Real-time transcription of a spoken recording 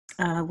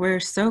We're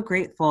so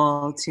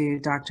grateful to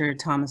Dr.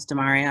 Thomas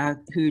DeMaria,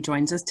 who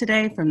joins us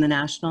today from the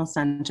National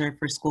Center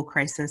for School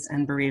Crisis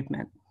and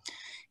Bereavement.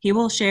 He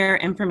will share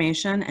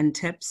information and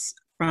tips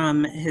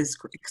from his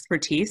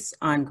expertise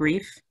on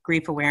grief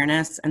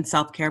awareness, and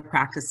self-care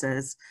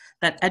practices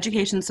that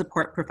education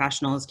support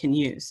professionals can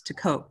use to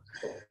cope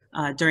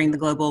during the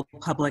global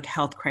public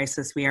health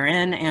crisis we are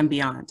in and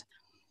beyond.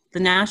 The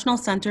National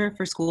Center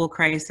for School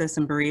Crisis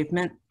and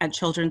Bereavement at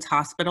Children's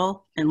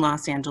Hospital in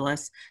Los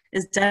Angeles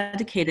is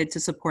dedicated to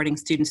supporting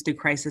students through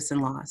crisis and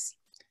loss.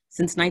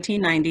 Since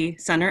 1990,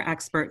 center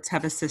experts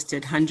have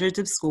assisted hundreds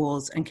of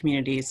schools and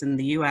communities in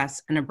the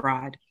US and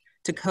abroad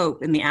to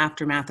cope in the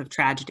aftermath of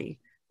tragedy,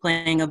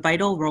 playing a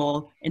vital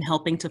role in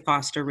helping to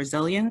foster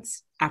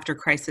resilience after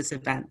crisis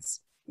events,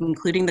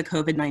 including the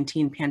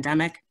COVID-19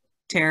 pandemic,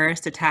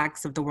 terrorist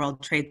attacks of the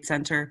World Trade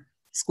Center,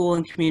 school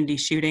and community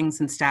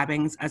shootings and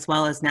stabbings, as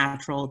well as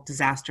natural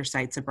disaster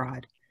sites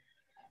abroad.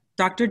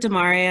 Dr.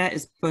 DeMaria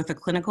is both a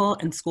clinical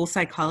and school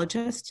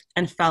psychologist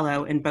and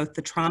fellow in both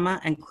the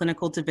trauma and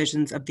clinical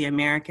divisions of the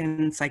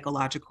American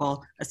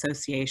Psychological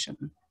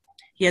Association.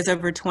 He has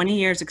over 20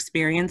 years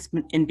experience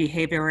in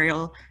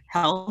behavioral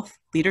health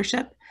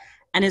leadership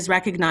and is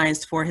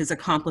recognized for his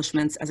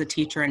accomplishments as a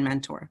teacher and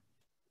mentor.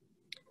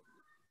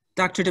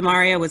 Dr.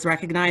 DeMaria was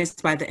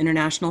recognized by the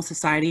International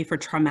Society for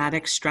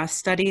Traumatic Stress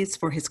Studies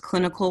for his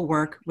clinical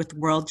work with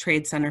World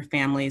Trade Center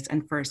families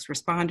and first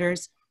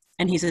responders,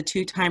 and he's a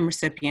two-time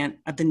recipient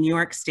of the New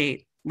York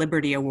State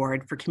Liberty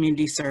Award for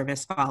community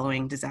service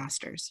following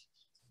disasters.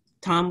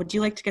 Tom, would you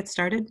like to get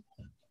started?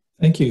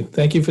 Thank you.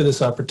 Thank you for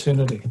this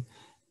opportunity.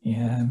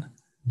 And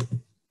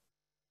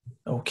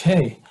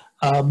okay,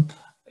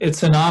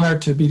 it's an honor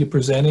to be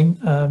presenting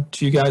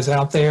to you guys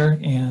out there,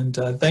 and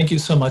thank you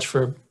so much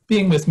for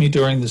being with me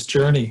during this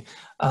journey.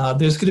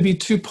 There's going to be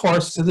two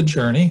parts to the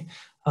journey.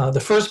 The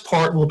first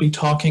part will be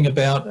talking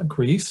about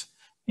grief,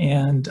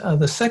 and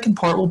the second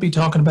part will be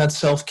talking about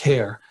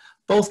self-care.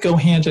 Both go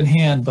hand in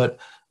hand, but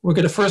we're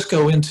going to first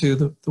go into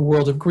the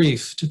world of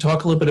grief to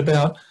talk a little bit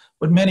about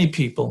what many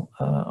people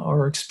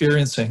are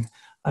experiencing.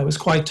 I was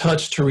quite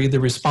touched to read the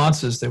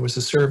responses. There was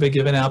a survey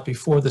given out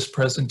before this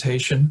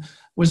presentation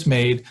was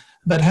made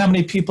about how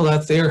many people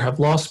out there have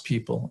lost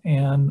people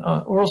and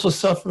or also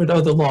suffered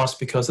other loss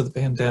because of the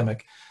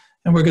pandemic.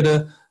 And we're going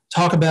to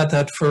talk about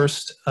that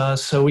first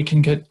so we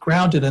can get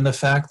grounded in the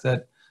fact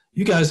that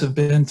you guys have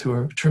been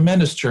through a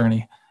tremendous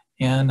journey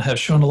and have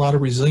shown a lot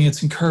of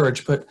resilience and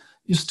courage, but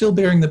you're still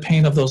bearing the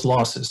pain of those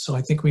losses. So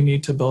I think we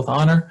need to both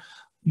honor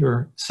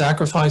your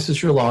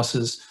sacrifices, your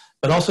losses,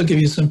 but also give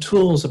you some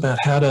tools about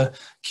how to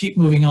keep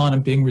moving on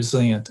and being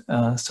resilient.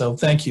 So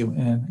thank you.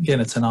 And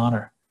again, it's an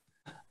honor.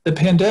 The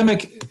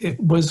pandemic, it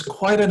was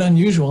quite an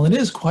unusual, and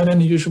is quite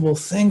an unusual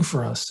thing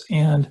for us.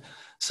 And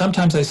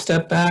sometimes I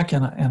step back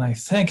and I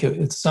think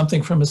it's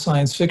something from a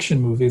science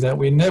fiction movie that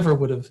we never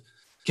would have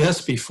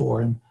guessed before.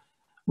 And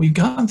we've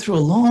gone through a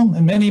long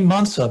and many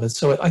months of it.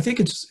 So I think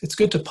it's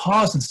good to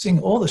pause and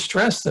seeing all the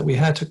stress that we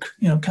had to,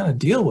 kind of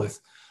deal with.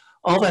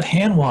 All that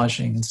hand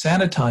washing and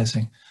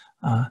sanitizing,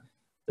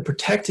 the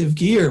protective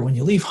gear when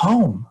you leave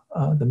home,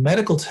 the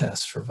medical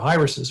tests for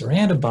viruses or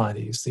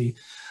antibodies, the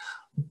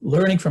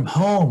learning from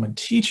home and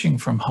teaching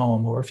from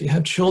home, or if you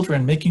have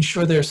children, making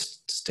sure they're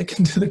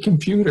sticking to the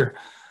computer,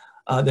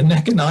 the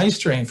neck and eye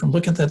strain from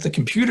looking at the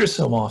computer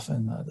so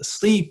often, the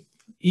sleep,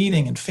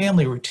 eating, and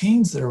family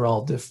routines that are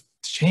all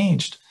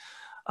changed,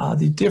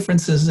 the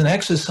differences in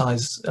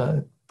exercise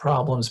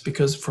problems,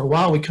 because for a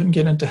while we couldn't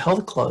get into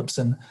health clubs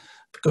and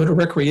go to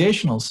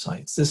recreational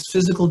sites, this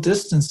physical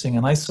distancing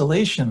and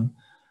isolation,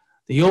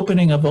 the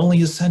opening of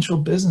only essential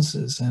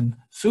businesses, and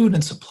food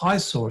and supply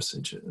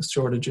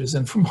shortages,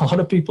 and from a lot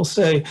of people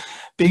say,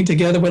 being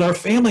together with our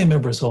family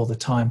members all the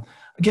time.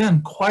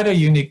 Again, quite a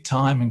unique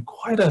time and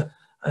quite a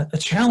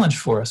challenge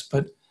for us,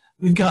 but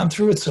we've gotten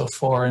through it so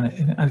far,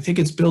 and I think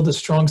it's built a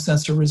strong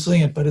sense of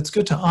resilience, but it's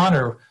good to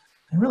honor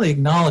and really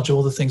acknowledge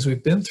all the things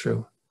we've been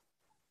through.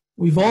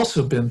 We've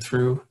also been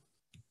through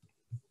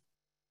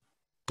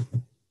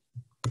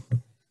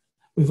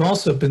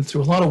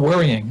a lot of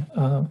worrying.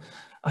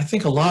 I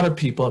think a lot of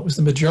people, it was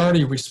the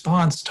majority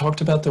response,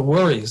 talked about the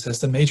worries as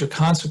the major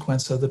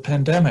consequence of the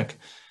pandemic.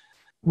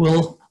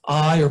 Will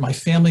I or my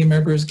family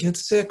members get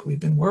sick? We've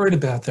been worried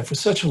about that for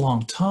such a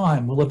long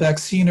time. Will a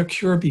vaccine or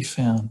cure be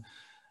found?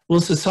 Will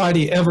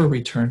society ever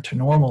return to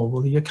normal?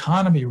 Will the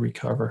economy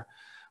recover?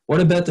 What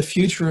about the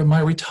future of my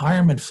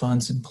retirement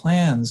funds and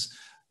plans?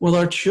 Will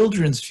our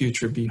children's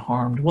future be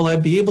harmed? Will I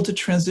be able to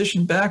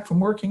transition back from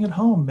working at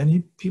home?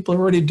 Many people are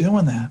already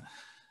doing that.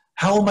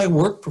 How will my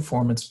work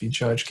performance be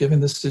judged given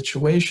this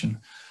situation?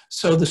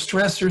 So the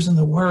stressors and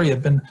the worry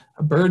have been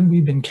a burden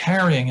we've been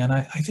carrying, and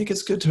I think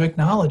it's good to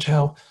acknowledge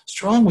how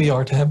strong we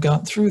are to have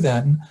gotten through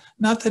that. And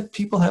not that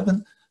people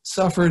haven't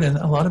suffered, and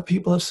a lot of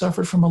people have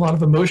suffered from a lot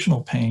of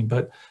emotional pain,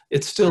 but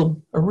it's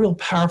still a real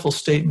powerful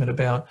statement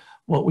about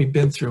what we've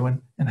been through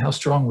and how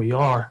strong we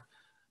are.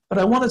 But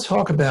I want to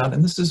talk about,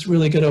 and this is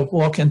really going to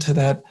walk into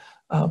that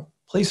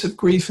place of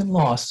grief and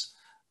loss,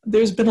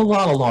 There's been a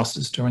lot of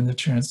losses during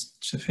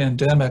the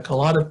pandemic. A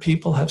lot of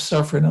people have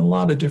suffered in a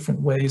lot of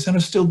different ways and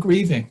are still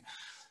grieving.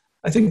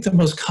 I think the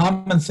most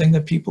common thing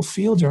that people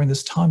feel during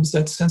this time is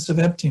that sense of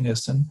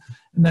emptiness and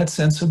that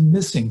sense of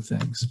missing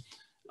things.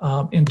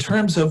 In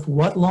terms of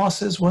what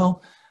losses,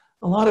 well,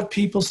 a lot of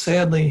people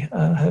sadly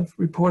have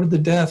reported the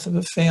death of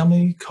a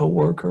family,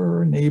 coworker,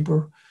 or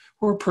neighbor,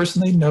 or a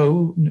person they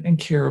know and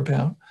care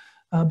about.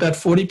 About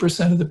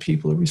 40% of the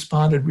people who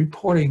responded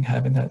reporting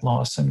having that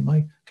loss, and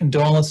my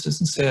condolences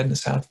and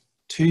sadness out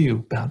to you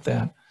about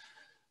that.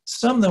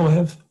 Some, though,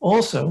 have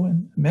also,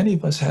 and many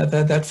of us have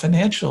had that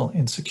financial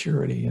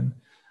insecurity and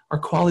our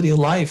quality of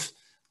life.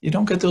 You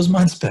don't get those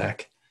months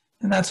back,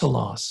 and that's a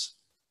loss.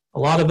 A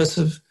lot of us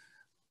have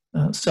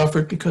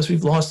suffered because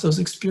we've lost those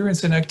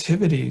experience and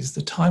activities,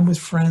 the time with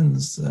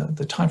friends,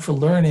 the time for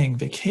learning,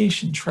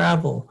 vacation,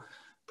 travel,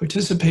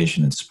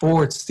 participation in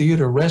sports,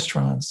 theater,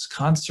 restaurants,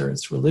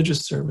 concerts,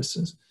 religious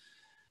services.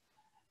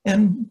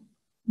 And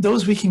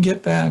those we can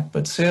get back,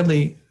 but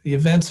sadly, the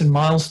events and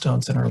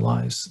milestones in our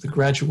lives, the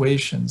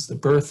graduations, the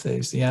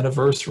birthdays, the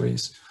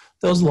anniversaries,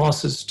 those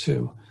losses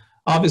too.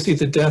 Obviously,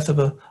 the death of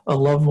a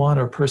loved one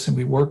or a person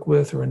we work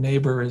with or a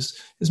neighbor is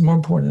more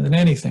important than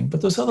anything,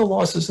 but those other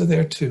losses are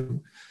there too.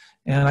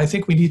 And I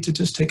think we need to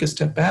just take a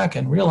step back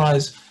and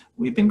realize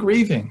we've been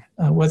grieving.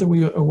 Whether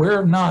we are aware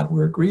or not,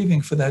 we're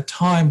grieving for that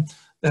time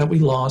that we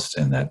lost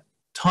and that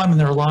time in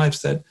their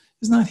lives that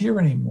is not here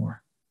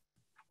anymore.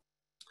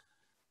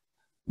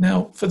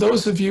 Now, for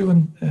those of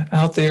you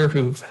out there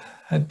who've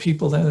had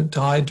people that have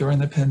died during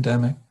the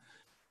pandemic,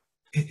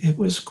 it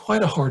was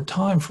quite a hard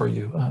time for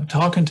you.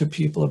 Talking to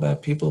people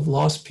about people who've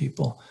lost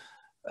people,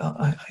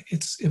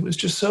 it was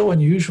just so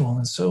unusual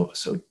and so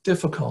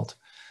difficult.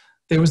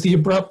 There was the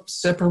abrupt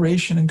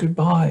separation and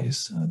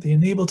goodbyes, the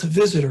unable to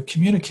visit or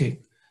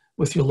communicate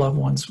with your loved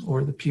ones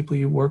or the people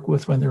you work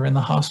with when they're in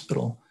the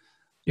hospital.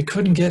 You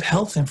couldn't get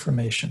health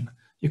information.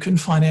 You couldn't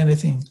find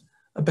anything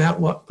about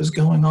what was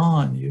going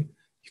on. You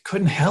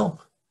couldn't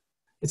help.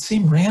 It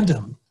seemed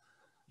random.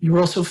 You were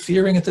also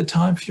fearing at the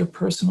time for your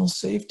personal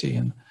safety,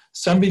 and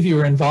some of you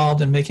were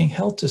involved in making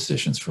health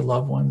decisions for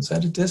loved ones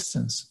at a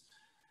distance.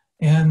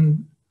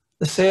 And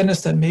the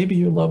sadness that maybe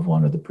your loved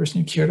one or the person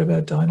you cared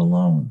about died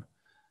alone.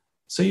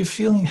 So you're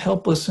feeling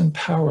helpless and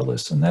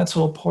powerless, and that's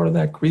all part of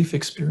that grief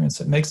experience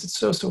that makes it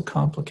so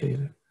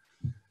complicated.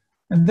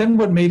 And then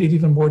what made it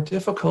even more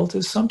difficult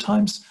is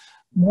sometimes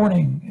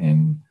mourning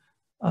and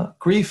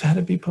grief had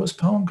to be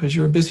postponed because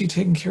you were busy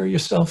taking care of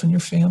yourself and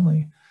your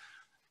family.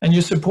 And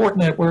your support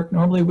network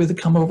normally would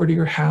come over to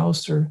your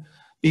house or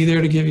be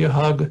there to give you a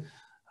hug.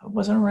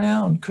 Wasn't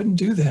around, couldn't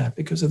do that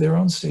because of their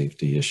own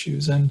safety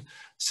issues. And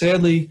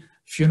sadly,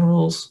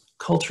 funerals,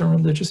 cultural and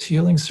religious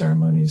healing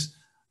ceremonies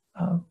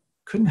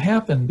couldn't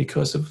happen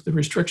because of the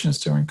restrictions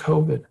during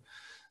COVID.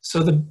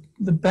 So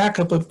the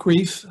backup of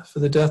grief for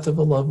the death of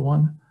a loved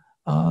one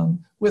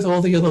with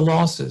all the other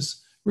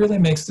losses really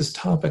makes this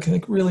topic, I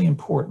think, really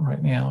important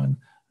right now.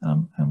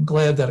 And I'm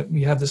glad that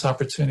we have this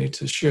opportunity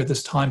to share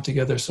this time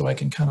together so I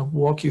can kind of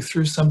walk you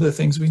through some of the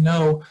things we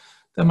know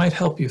that might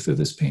help you through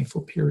this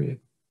painful period.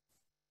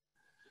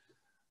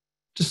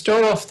 To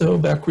start off, though,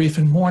 about grief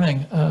and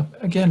mourning,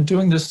 again,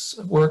 doing this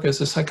work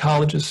as a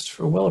psychologist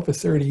for well over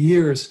 30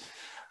 years,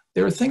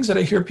 there are things that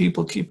I hear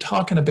people keep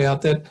talking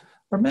about that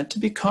are meant to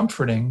be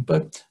comforting,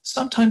 but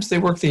sometimes they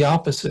work the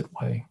opposite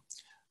way.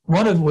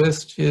 One of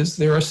which is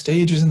there are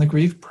stages in the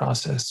grief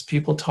process.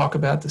 People talk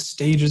about the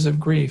stages of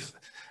grief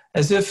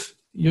as if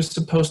you're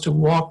supposed to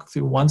walk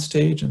through one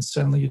stage and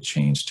suddenly you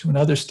change to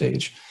another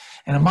stage.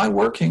 And in my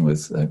working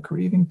with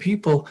grieving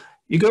people,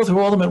 you go through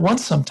all of them at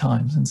once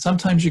sometimes, and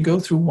sometimes you go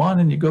through one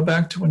and you go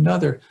back to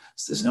another.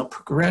 So there's no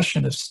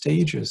progression of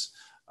stages.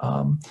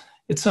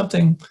 It's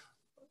something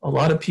a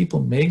lot of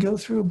people may go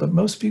through, but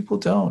most people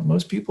don't.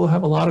 Most people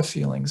have a lot of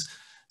feelings.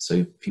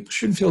 So people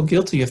shouldn't feel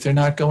guilty if they're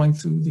not going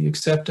through the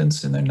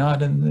acceptance and they're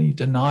not in the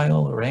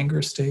denial or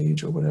anger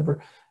stage or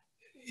whatever.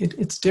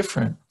 It's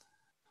different.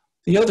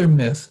 The other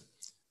myth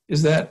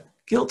is that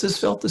guilt is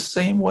felt the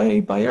same way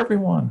by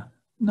everyone.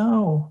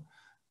 No,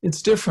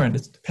 it's different.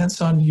 It depends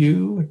on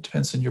you. It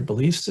depends on your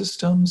belief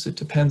systems. It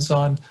depends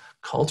on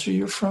culture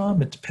you're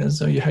from. It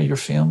depends on how your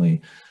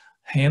family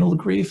handled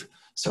grief.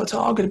 So it's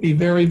all going to be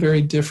very,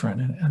 very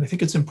different. And I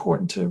think it's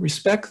important to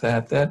respect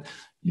that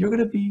you're going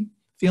to be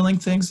feeling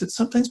things that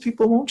sometimes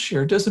people won't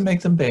share. It doesn't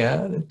make them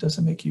bad. It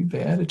doesn't make you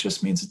bad. It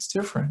just means it's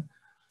different.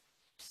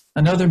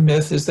 Another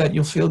myth is that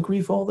you'll feel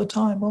grief all the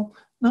time. Well,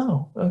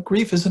 no,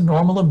 grief is a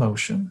normal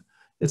emotion.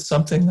 It's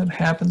something that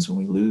happens when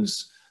we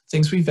lose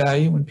things we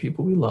value and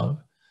people we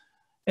love.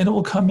 And it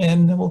will come in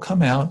and it will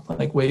come out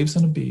like waves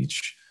on a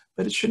beach,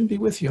 but it shouldn't be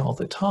with you all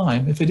the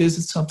time. If it is,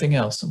 it's something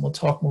else, and we'll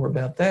talk more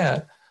about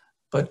that,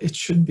 but it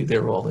shouldn't be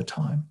there all the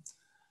time.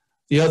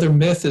 The other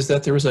myth is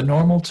that there is a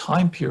normal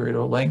time period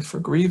or length for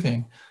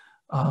grieving.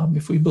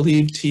 If we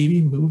believe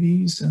TV,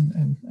 movies,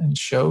 and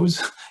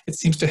shows, it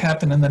seems to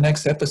happen in the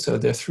next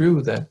episode. They're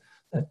through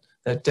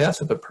that death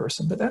of a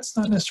person, but that's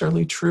not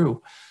necessarily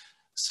true.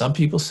 Some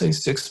people say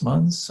 6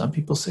 months, some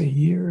people say a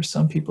year,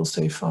 some people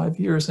say 5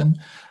 years. And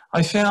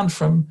I found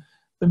from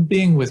been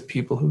being with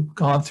people who've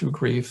gone through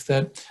grief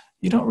that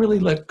you don't really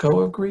let go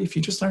of grief.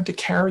 You just learn to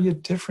carry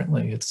it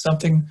differently. It's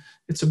something,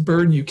 it's a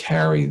burden you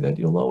carry that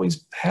you'll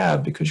always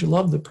have because you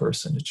love the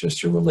person. It's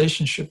just your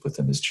relationship with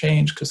them has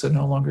changed because they're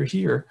no longer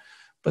here,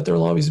 but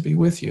they'll always be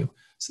with you.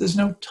 So there's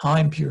no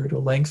time period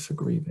or length for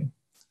grieving.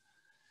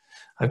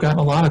 I've gotten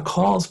a lot of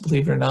calls,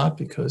 believe it or not,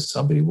 because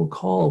somebody will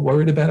call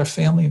worried about a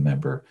family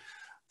member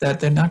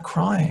that they're not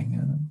crying.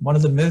 And one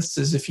of the myths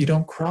is if you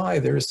don't cry,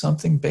 there is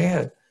something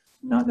bad.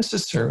 Not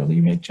necessarily.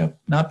 You may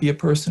not be a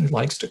person who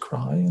likes to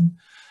cry, and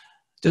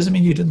it doesn't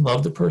mean you didn't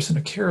love the person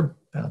or care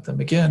about them.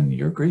 Again,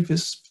 your grief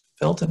is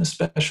felt in a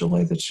special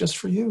way that's just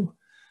for you.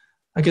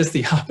 I guess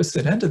the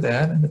opposite end of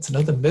that, and it's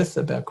another myth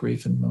about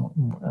grief and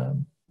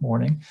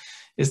mourning,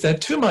 is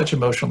that too much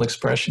emotional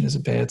expression is a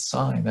bad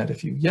sign, that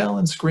if you yell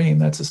and scream,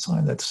 that's a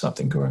sign that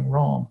something going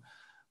wrong.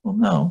 Well,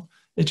 no,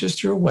 it's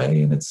just your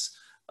way, and it's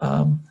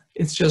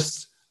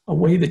just a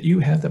way that you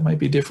have that might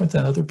be different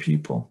than other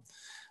people.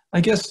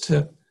 I guess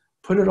to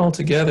put it all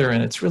together,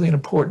 and it's really an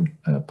important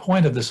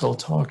point of this whole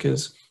talk,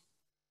 is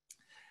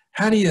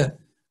how do you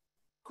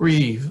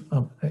grieve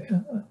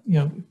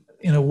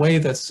in a way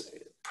that's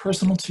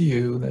personal to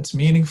you, that's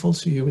meaningful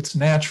to you, it's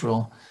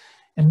natural,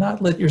 and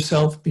not let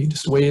yourself be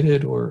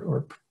dissuaded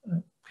or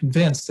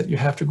convinced that you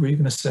have to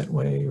grieve in a set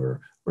way or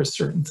a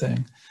certain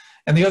thing.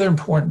 And the other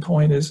important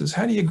point is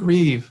how do you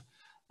grieve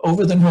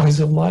over the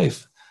noise of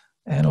life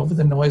and over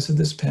the noise of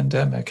this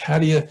pandemic? How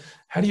do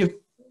you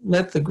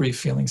let the grief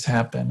feelings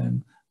happen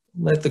and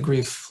let the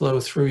grief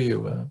flow through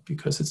you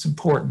because it's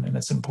important, and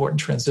it's an important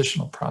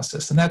transitional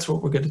process. And that's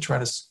what we're going to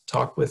try to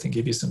talk with and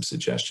give you some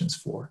suggestions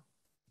for.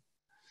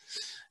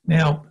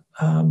 Now,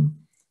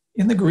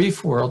 in the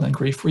grief world and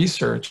grief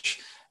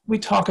research, we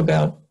talk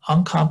about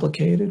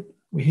uncomplicated.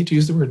 We hate to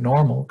use the word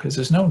normal because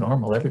there's no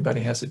normal. Everybody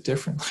has it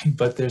differently,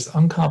 but there's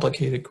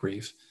uncomplicated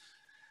grief.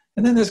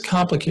 And then there's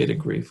complicated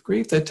grief,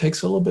 grief that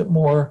takes a little bit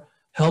more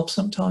help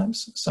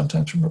sometimes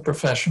from a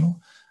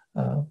professional,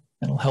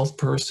 mental health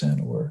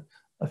person, or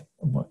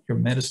your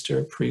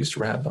minister, priest,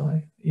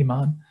 rabbi,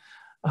 imam.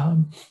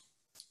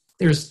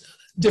 There's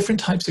different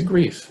types of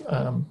grief.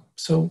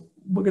 So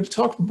we're going to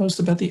talk most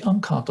about the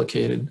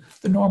uncomplicated,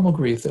 the normal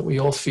grief that we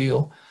all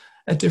feel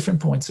at different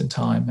points in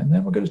time. And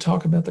then we're going to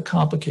talk about the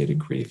complicated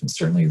grief, and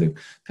certainly the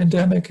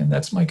pandemic, and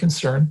that's my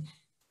concern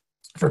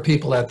for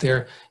people out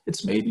there.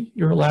 It's made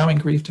you're allowing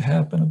grief to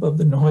happen above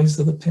the noise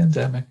of the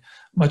pandemic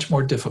much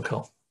more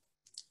difficult.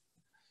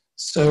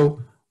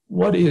 So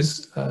what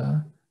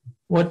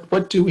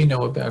do we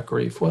know about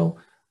grief? Well,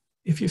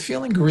 if you're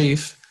feeling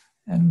grief,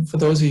 and for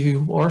those of you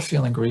who are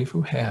feeling grief,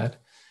 who had,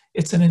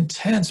 it's an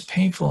intense,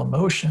 painful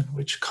emotion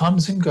which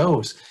comes and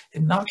goes.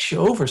 It knocks you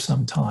over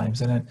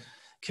sometimes, and it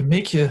can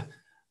make you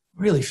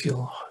really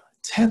feel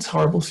intense,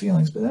 horrible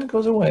feelings, but then it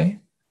goes away.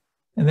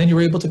 And then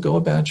you're able to go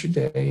about your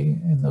day,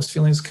 and those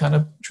feelings kind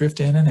of drift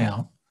in and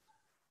out.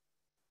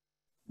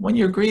 When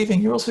you're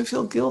grieving, you also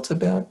feel guilt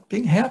about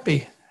being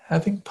happy,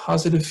 having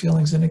positive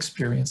feelings and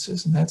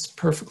experiences, and that's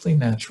perfectly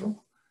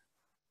natural.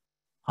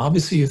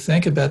 Obviously, you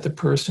think about the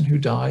person who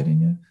died,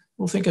 and you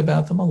will think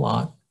about them a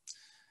lot.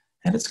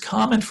 And it's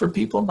common for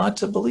people not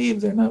to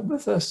believe they're not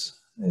with us.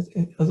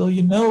 Although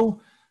you know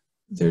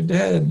they're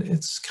dead,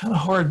 it's kind of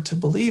hard to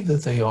believe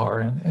that they are.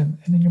 And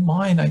in your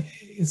mind,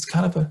 it's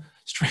kind of a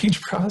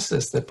strange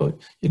process that both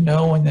you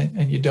know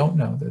and you don't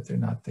know that they're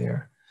not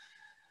there.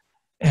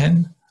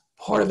 And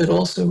part of it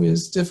also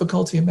is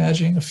difficulty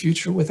imagining a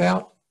future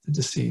without the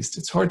deceased.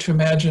 It's hard to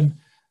imagine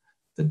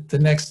the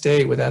next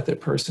day without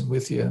that person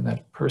with you and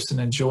that person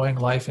enjoying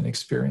life and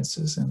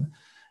experiences. And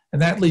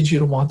that leads you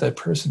to want that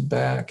person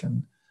back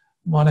and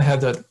want to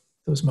have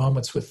those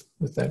moments with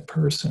that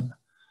person.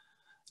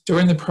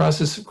 During the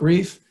process of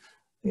grief,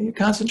 your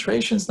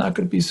concentration is not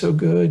going to be so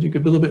good. You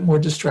could be a little bit more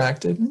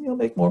distracted, and you'll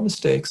make more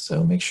mistakes.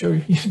 So make sure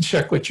you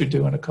check what you're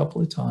doing a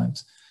couple of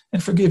times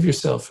and forgive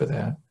yourself for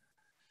that.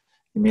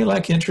 You may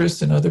lack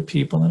interest in other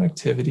people and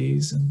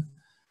activities and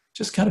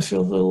just kind of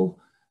feel a little,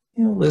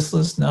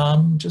 listless,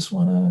 numb, just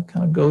want to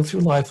kind of go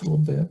through life a little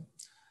bit.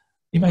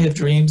 You might have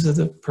dreams of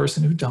the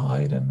person who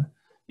died, and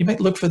you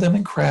might look for them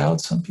in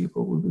crowds. Some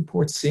people would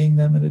report seeing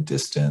them at a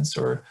distance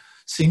or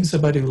seeing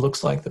somebody who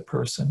looks like the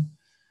person.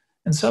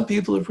 And some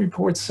people would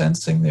report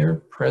sensing their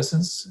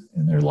presence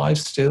in their life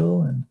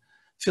still and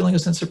feeling a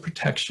sense of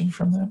protection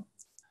from them.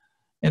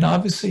 And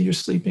obviously your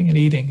sleeping and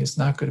eating is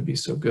not going to be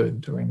so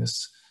good during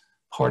this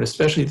part,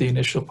 especially the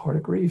initial part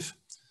of grief.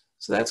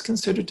 So that's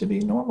considered to be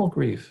normal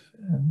grief.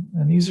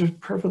 And these are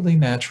perfectly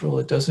natural.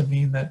 It doesn't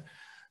mean that,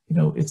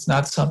 it's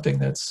not something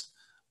that's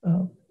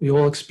we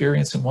all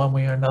experience in one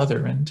way or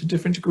another, and to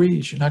different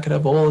degrees. You're not going to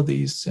have all of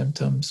these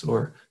symptoms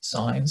or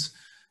signs.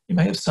 You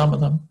may have some of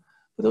them,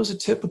 but those are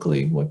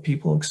typically what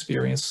people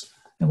experience,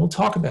 and we'll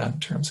talk about in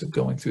terms of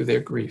going through their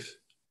grief.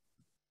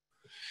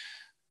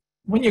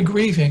 When you're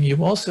grieving,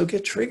 you also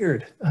get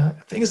triggered.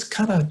 Things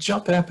kind of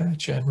jump up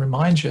at you and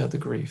remind you of the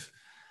grief.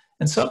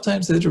 And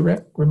sometimes they're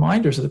direct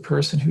reminders of the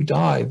person who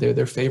died.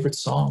 Their favorite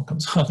song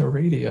comes on the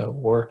radio,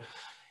 or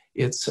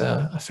it's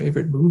a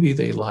favorite movie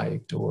they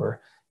liked,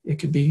 or It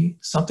could be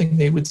something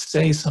they would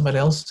say someone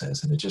else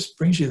says, and it just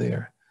brings you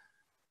there.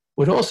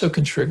 What also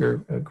can trigger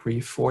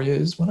grief for you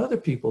is when other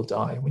people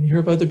die. When you hear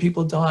of other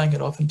people dying,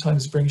 it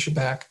oftentimes brings you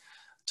back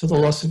to the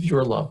loss of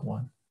your loved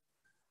one.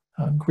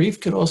 Grief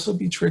could also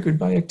be triggered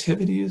by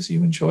activities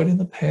you enjoyed in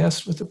the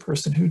past with the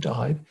person who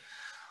died.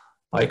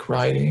 Bike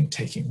riding,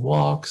 taking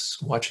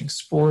walks, watching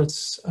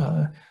sports,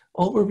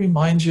 all will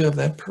remind you of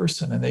that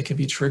person, and they can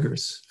be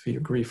triggers for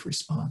your grief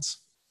response.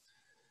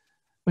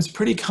 What's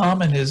pretty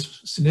common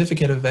is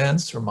significant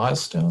events or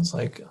milestones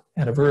like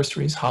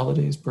anniversaries,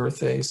 holidays,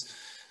 birthdays,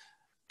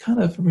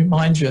 kind of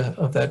remind you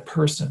of that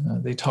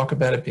person. They talk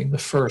about it being the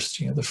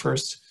first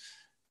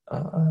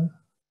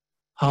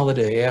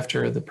holiday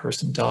after the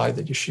person died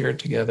that you shared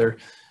together.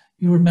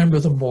 You remember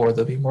them more.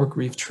 There'll be more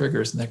grief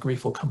triggers, and that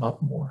grief will come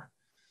up more.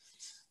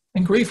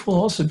 And grief will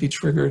also be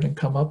triggered and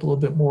come up a little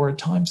bit more at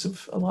times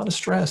of a lot of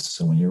stress.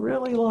 So when you're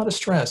really a lot of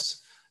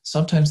stress,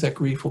 sometimes that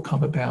grief will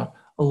come about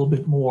a little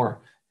bit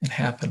more and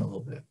happen a little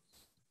bit.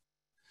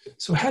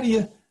 So how do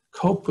you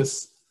cope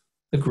with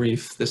the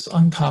grief, this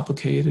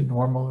uncomplicated,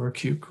 normal, or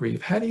acute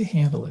grief? How do you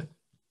handle it?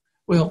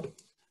 Well,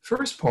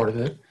 first part of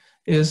it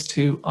is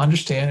to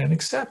understand and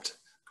accept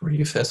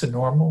grief as a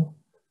normal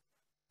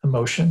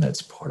emotion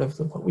that's part of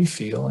what we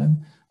feel.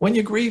 And when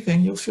you're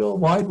grieving, you'll feel a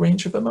wide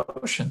range of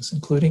emotions,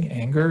 including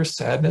anger,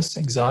 sadness,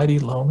 anxiety,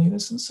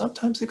 loneliness, and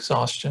sometimes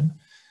exhaustion.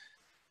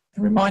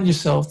 And remind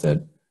yourself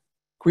that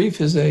grief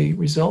is a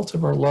result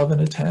of our love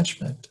and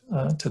attachment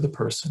to the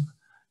person.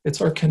 It's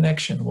our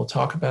connection. We'll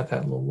talk about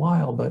that in a little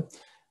while, but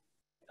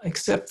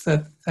accept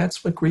that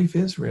that's what grief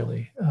is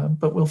really.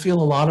 But we'll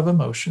feel a lot of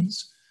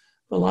emotions.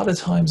 But a lot of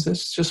times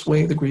that's just the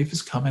way the grief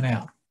is coming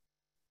out.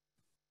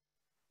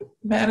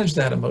 Manage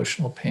that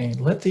emotional pain.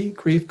 Let the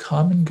grief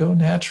come and go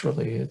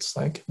naturally. It's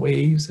like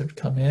waves that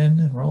come in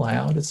and roll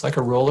out. It's like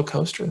a roller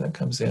coaster that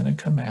comes in and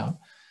come out.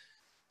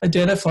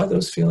 Identify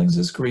those feelings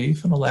as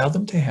grief and allow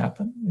them to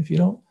happen. If you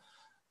don't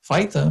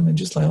fight them and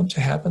just allow them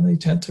to happen, they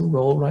tend to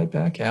roll right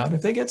back out.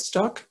 If they get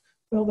stuck,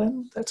 well,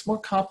 then that's more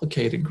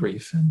complicated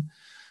grief, and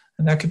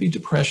that could be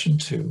depression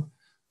too.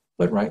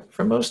 But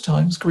for most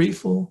times,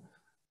 grief will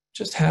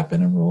just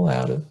happen and roll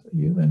out of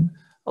you and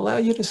allow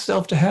you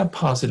to have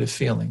positive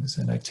feelings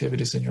and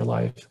activities in your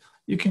life.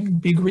 You can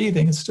be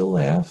grieving and still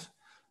laugh.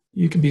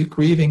 You can be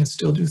grieving and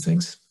still do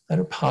things that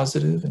are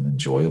positive and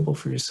enjoyable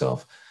for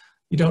yourself.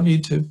 You don't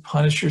need to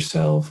punish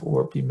yourself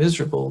or be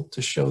miserable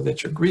to show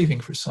that you're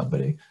grieving for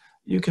somebody.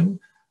 You can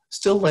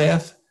still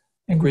laugh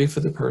and grieve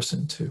for the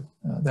person too.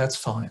 That's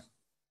fine.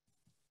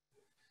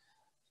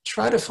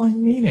 Try to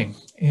find meaning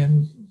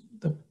in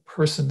the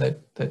person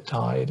that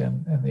died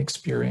and the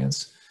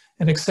experience,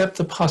 and accept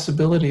the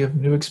possibility of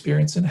new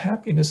experience and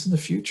happiness in the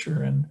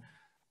future. And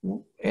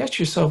ask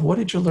yourself, what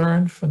did you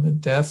learn from the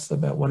death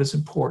about what is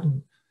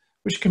important,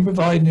 which can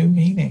provide new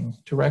meaning,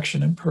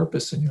 direction, and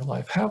purpose in your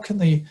life? How can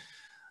the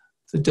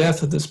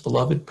death of this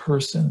beloved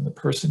person and the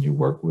person you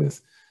work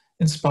with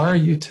inspire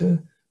you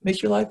to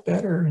make your life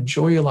better,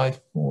 enjoy your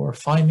life more,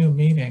 find new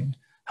meaning,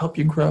 help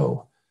you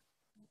grow?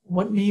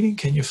 What meaning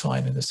can you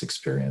find in this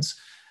experience?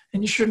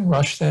 And you shouldn't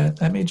rush that.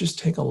 That may just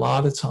take a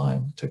lot of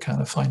time to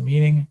kind of find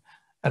meaning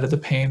out of the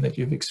pain that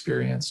you've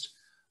experienced.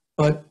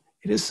 But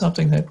it is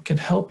something that can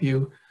help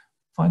you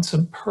find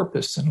some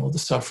purpose in all the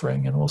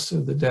suffering and also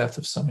the death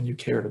of someone you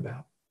cared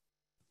about.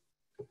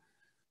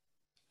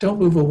 Don't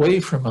move away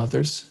from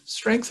others.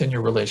 Strengthen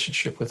your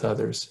relationship with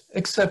others.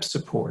 Accept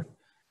support.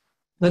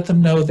 Let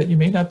them know that you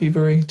may not be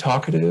very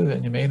talkative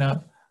and you may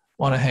not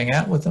want to hang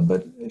out with them,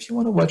 but if you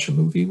want to watch a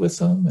movie with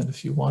them and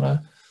if you want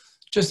to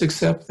just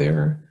accept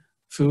their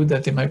food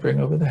that they might bring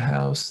over the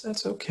house,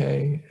 that's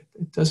okay.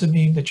 It doesn't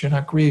mean that you're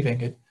not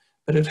grieving it,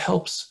 but it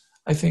helps,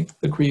 I think,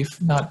 the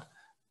grief not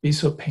be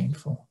so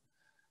painful.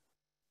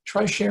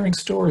 Try sharing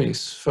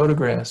stories,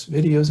 photographs,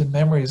 videos, and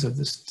memories of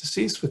this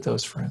deceased with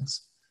those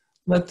friends.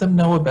 Let them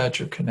know about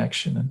your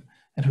connection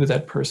and who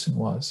that person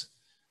was.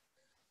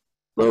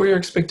 Lower your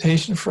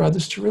expectation for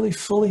others to really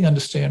fully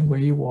understand where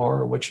you are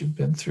or what you've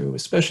been through,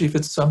 especially if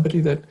it's somebody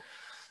that,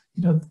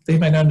 they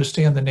might not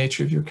understand the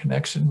nature of your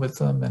connection with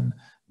them and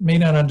may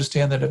not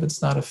understand that if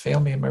it's not a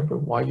family member,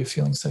 why you're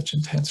feeling such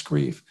intense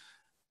grief.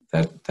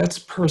 That's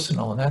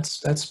personal and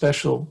that's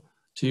special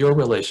to your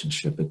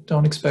relationship, but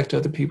don't expect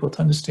other people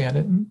to understand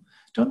it and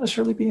don't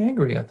necessarily be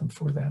angry at them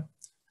for that.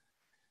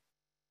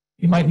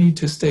 You might need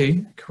to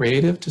stay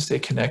creative, to stay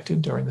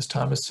connected during this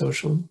time of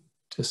social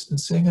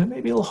distancing, and it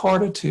may be a little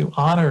harder to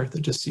honor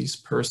the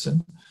deceased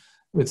person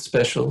with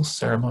special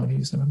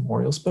ceremonies and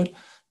memorials, but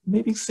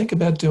maybe think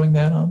about doing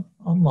that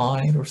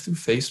online or through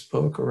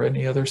Facebook or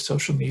any other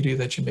social media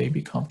that you may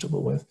be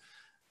comfortable with.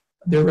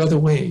 There are other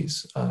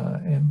ways,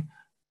 and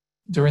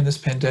during this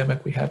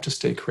pandemic, we have to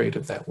stay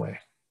creative that way.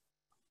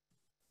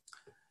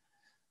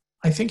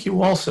 I think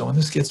you also, and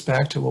this gets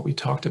back to what we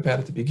talked about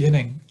at the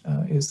beginning,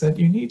 is that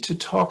you need to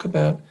talk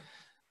about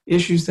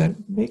issues that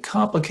may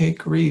complicate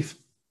grief,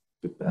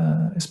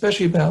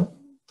 especially about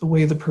the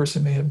way the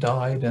person may have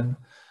died and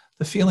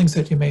the feelings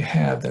that you may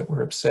have that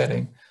were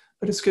upsetting.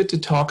 but it's good to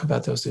talk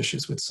about those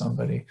issues with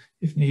somebody.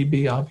 If need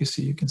be,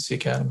 obviously you can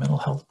seek out a mental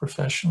health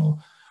professional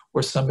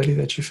or somebody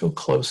that you feel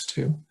close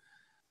to.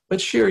 But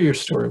share your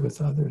story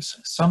with others.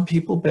 Some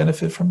people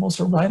benefit from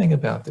also writing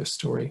about their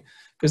story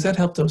because that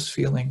helps those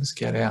feelings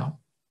get out.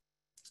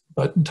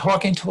 But in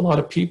talking to a lot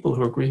of people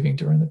who are grieving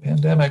during the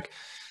pandemic,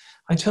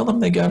 I tell them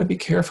they got to be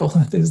careful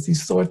that there's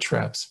these thought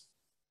traps.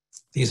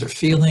 These are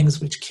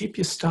feelings which keep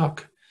you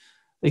stuck.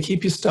 They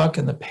keep you stuck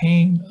in the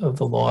pain of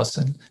the loss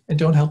and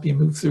don't help you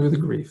move through the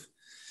grief.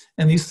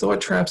 And these thought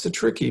traps are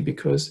tricky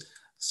because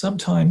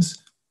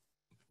sometimes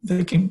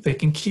they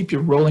can keep you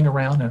rolling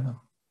around in them.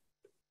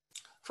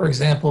 For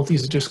example,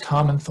 these are just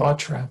common thought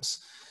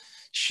traps.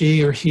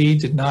 She or he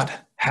did not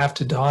have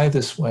to die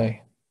this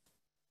way.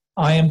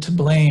 I am to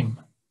blame.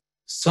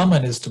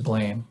 Someone is to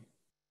blame.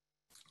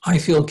 I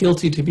feel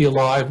guilty to be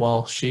alive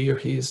while she or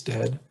he is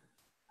dead.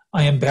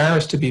 I am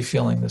embarrassed to be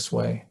feeling this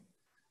way.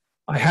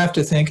 I have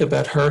to think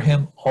about her,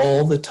 him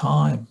all the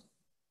time.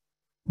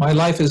 My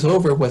life is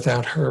over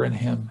without her and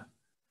him.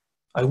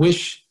 I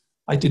wish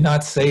I did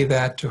not say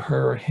that to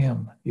her or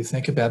him. You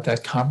think about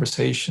that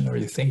conversation or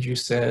the things you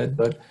said,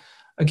 but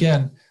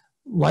again,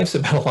 life's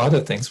about a lot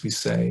of things we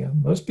say.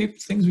 And most people,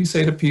 things we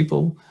say to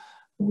people,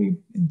 we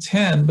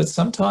intend, but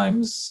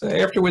sometimes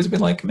afterwards we've been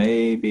like,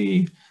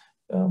 maybe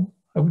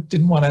I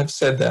didn't want to have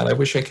said that. I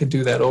wish I could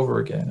do that over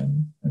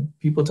again. And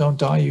people don't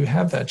die, you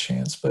have that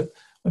chance, but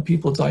when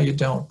people die, you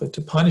don't. But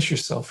to punish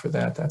yourself for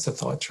that, that's a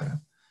thought trap.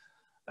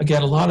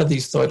 Again, a lot of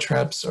these thought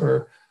traps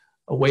are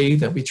a way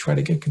that we try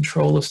to get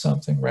control of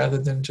something rather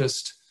than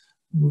just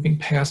moving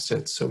past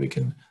it so we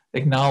can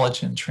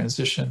acknowledge and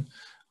transition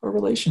a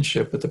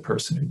relationship with the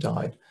person who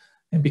died.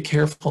 And be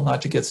careful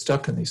not to get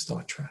stuck in these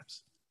thought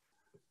traps.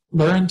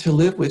 Learn to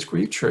live with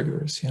grief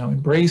triggers,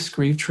 embrace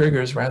grief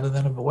triggers rather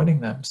than avoiding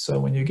them. So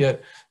when you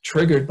get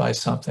triggered by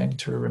something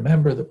to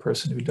remember the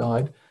person who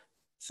died,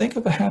 think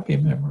of a happy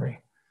memory.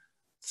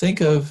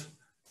 Think of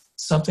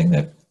something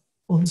that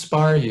will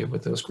inspire you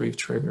with those grief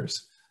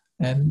triggers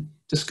and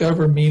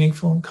discover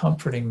meaningful and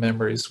comforting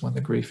memories when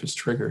the grief is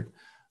triggered.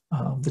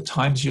 The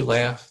times you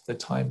laugh, the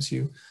times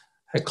you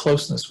had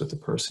closeness with the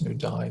person who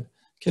died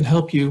can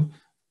help you,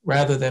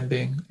 rather than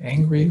being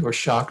angry or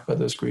shocked by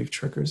those grief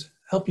triggers,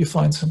 help you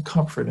find some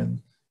comfort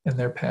in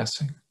their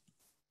passing.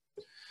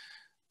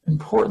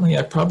 Importantly,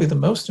 probably the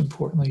most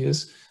importantly,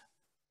 is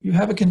you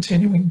have a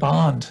continuing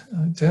bond.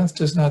 Death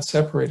does not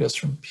separate us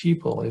from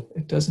people.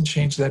 It doesn't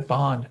change that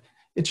bond.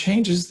 It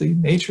changes the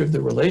nature of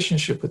the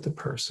relationship with the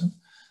person.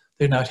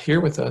 They're not here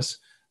with us,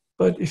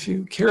 but if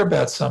you care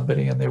about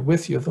somebody and they're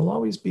with you, they'll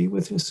always be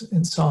with us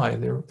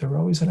inside. They're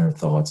always in our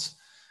thoughts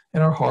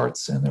and our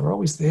hearts, and they're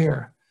always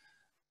there.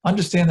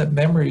 Understand that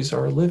memories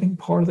are a living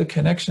part of the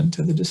connection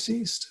to the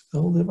deceased.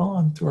 They'll live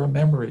on through our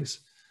memories.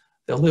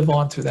 They'll live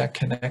on through that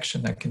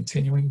connection, that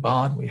continuing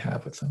bond we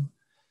have with them.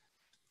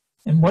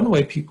 And one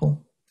way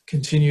people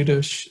continue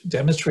to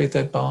demonstrate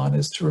that bond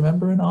is to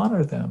remember and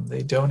honor them.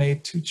 They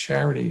donate to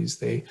charities.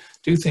 They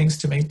do things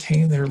to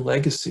maintain their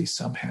legacy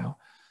somehow.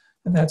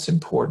 And that's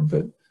important,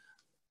 but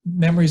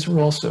memories are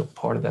also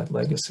part of that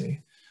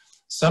legacy.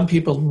 Some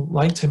people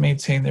like to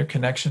maintain their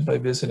connection by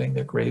visiting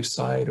their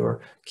gravesite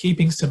or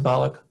keeping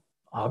symbolic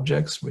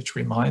objects which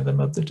remind them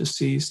of the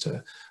deceased,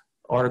 an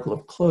article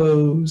of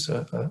clothes,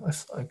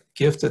 a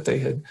gift that they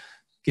had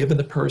given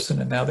the person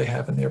and now they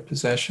have in their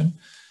possession.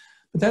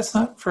 But that's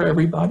not for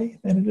everybody,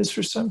 and it is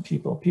for some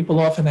people. People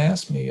often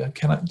ask me,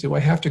 do I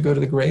have to go to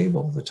the grave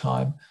all the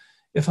time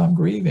if I'm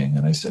grieving?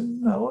 And I said,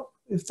 no,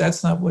 if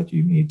that's not what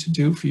you need to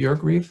do for your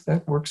grief, if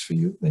that works for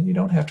you, then you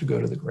don't have to go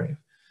to the grave.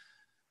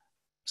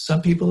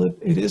 Some people,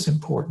 it is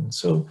important.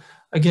 So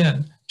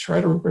again, try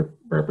to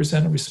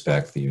represent and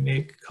respect the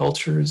unique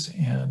cultures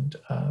and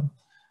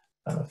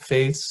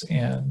faiths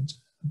and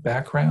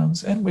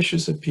backgrounds and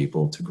wishes of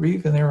people to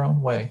grieve in their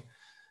own way,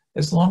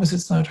 as long as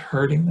it's not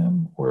hurting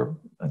them or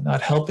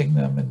not helping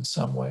them in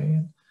some way.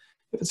 And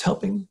if it's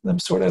helping them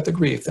sort out the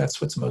grief, that's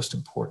what's most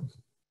important.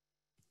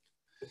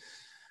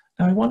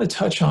 Now, I want to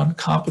touch on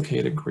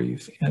complicated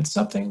grief, and it's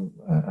something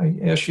I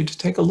ask you to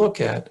take a look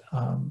at.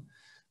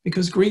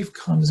 Because grief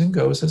comes and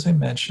goes, as I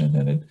mentioned,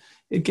 and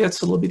it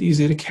gets a little bit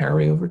easier to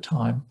carry over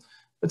time,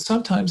 but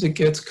sometimes it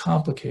gets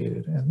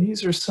complicated. And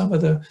these are some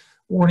of the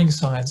warning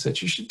signs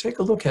that you should take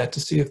a look at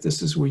to see if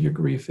this is where your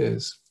grief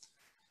is.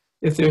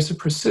 If there's a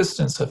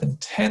persistence of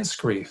intense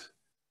grief,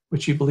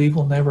 which you believe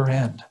will never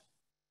end.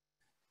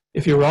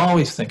 If you're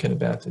always thinking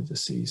about the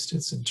deceased,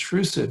 it's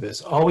intrusive,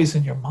 it's always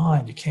in your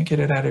mind, you can't get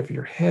it out of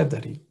your head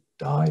that he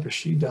died or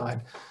she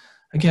died.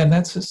 Again,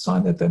 that's a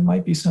sign that there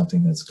might be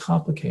something that's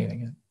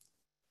complicating it.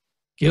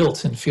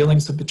 Guilt and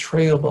feelings of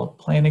betrayal about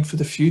planning for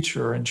the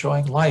future or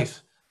enjoying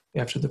life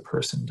after the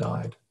person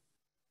died.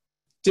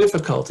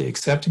 Difficulty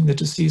accepting the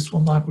deceased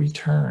will not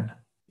return.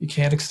 You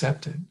can't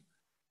accept it.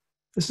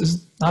 This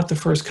is not the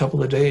first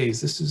couple of days.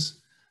 This is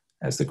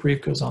as the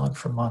grief goes on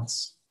for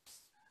months.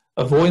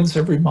 Avoidance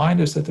of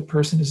reminders that the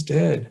person is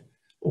dead,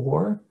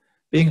 or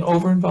being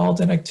over-involved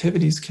in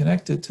activities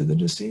connected to the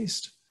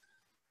deceased.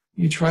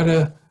 You try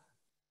to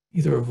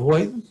either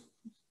avoid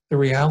the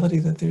reality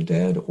that they're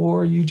dead,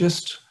 or you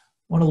just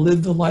want to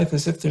live the life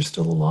as if they're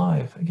still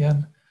alive.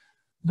 Again,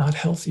 not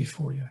healthy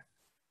for you.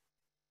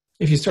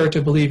 If you start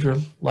to believe your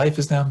life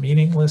is now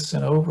meaningless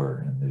and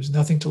over and there's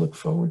nothing to look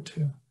forward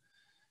to,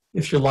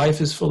 if your life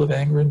is full of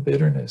anger and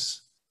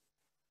bitterness,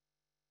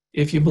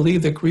 if you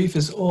believe that grief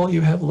is all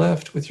you have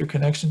left with your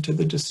connection to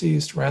the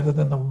deceased rather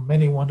than the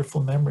many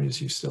wonderful memories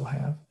you still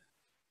have,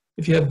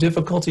 if you have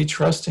difficulty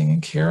trusting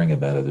and caring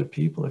about other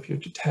people, if you're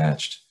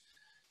detached,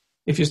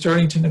 if you're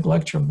starting to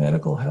neglect your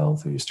medical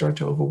health or you start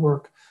to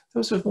overwork,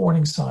 those are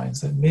warning signs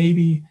that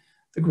maybe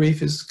the grief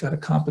has got a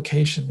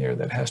complication there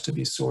that has to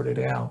be sorted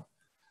out.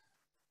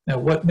 Now,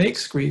 what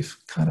makes grief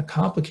kind of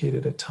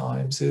complicated at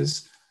times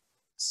is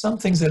some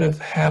things that have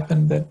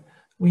happened that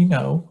we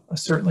know,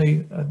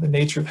 certainly the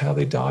nature of how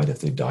they died, if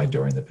they died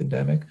during the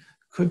pandemic,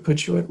 could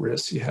put you at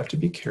risk. You have to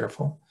be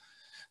careful.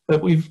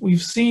 But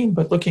we've seen,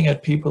 but looking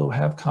at people who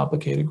have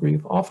complicated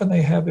grief, often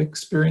they have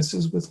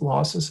experiences with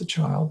loss as a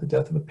child, the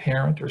death of a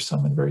parent or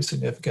someone very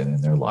significant in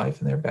their life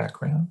and their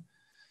background.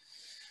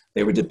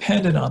 They were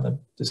dependent on the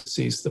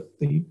deceased.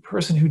 The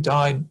person who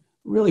died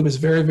really was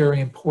very,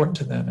 very important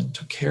to them and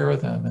took care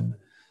of them and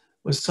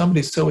was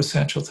somebody so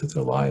essential to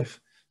their life.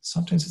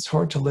 Sometimes it's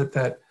hard to let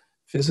that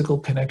physical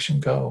connection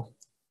go.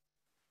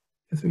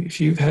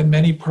 If you've had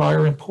many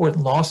prior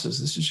important losses,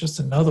 this is just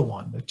another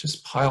one that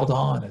just piled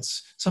on.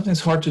 It's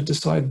sometimes hard to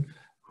decide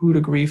who to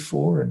grieve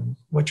for and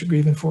what you're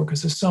grieving for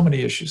because there's so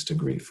many issues to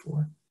grieve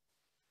for.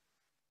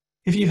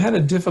 If you had a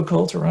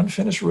difficult or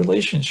unfinished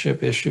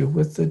relationship issue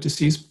with the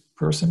deceased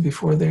person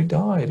before they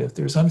died, if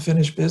there's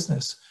unfinished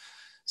business,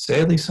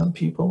 sadly, some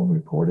people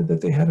reported that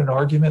they had an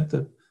argument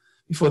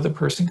before the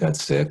person got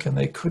sick and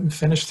they couldn't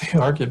finish the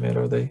argument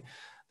or they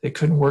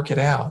couldn't work it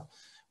out.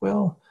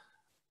 Well,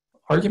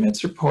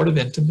 arguments are part of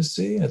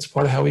intimacy, and it's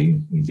part of how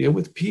we deal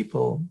with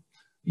people.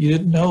 You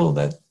didn't know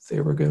that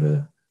they were going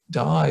to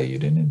die.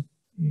 You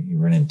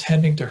weren't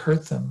intending to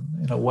hurt them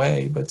in a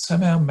way, but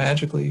somehow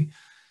magically,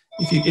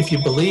 if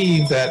you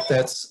believe that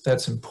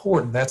that's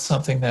important, that's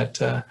something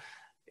that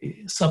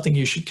something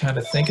you should kind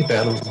of think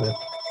about a little bit.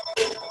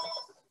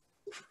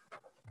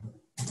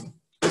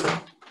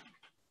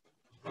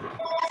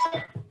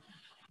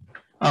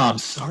 I'm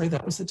sorry,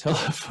 that was the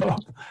telephone.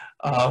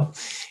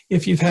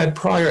 If you've had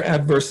prior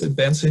adverse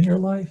events in your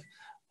life,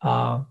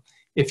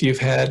 if you've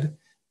had,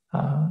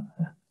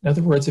 in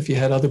other words, if you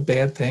had other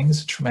bad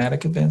things,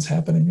 traumatic events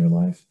happen in your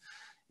life,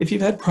 if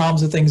you've had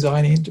problems with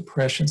anxiety and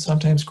depression,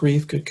 sometimes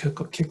grief could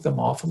kick them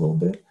off a little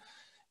bit.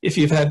 If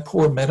you've had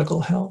poor medical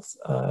health,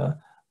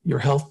 your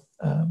health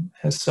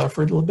has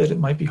suffered a little bit, it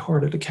might be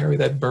harder to carry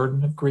that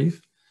burden of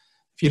grief.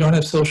 If you don't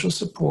have social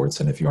supports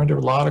and if you're under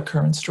a lot of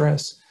current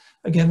stress,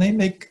 again, they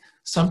make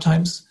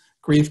sometimes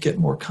grief get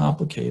more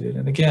complicated.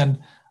 And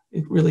again,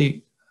 it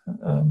really,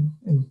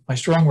 and my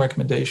strong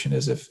recommendation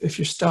is if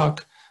you're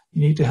stuck,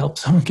 you need to help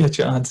someone get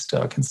you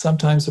unstuck. And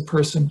sometimes a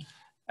person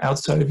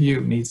outside of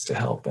you needs to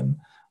help. And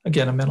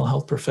again, a mental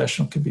health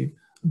professional could be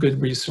a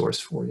good resource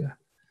for you.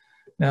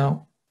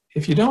 Now,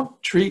 if you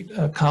don't treat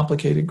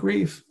complicated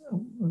grief,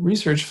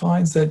 research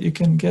finds that you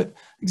can get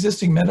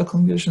existing medical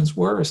conditions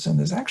worse. And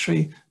there's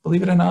actually,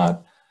 believe it or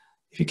not,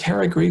 if you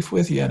carry grief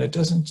with you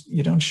and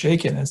you don't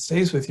shake it and it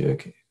stays with you,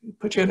 it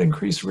puts you at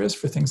increased risk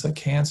for things like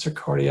cancer,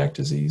 cardiac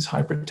disease,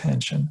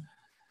 hypertension.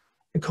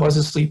 It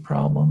causes sleep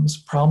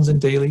problems in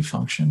daily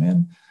function,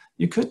 and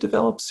you could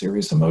develop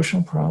serious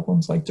emotional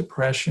problems like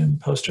depression,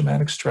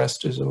 post-traumatic stress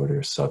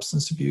disorder,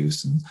 substance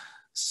abuse, and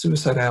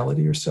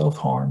suicidality or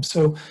self-harm.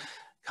 So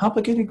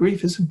complicated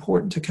grief is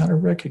important to kind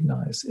of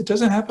recognize. It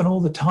doesn't happen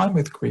all the time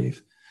with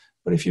grief,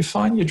 but if you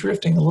find you're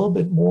drifting a little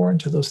bit more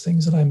into those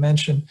things that I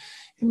mentioned,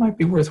 it might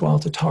be worthwhile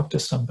to talk to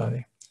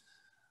somebody.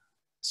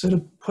 So to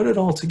put it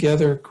all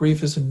together,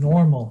 grief is a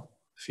normal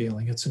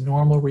feeling. It's a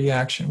normal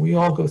reaction. We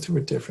all go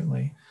through it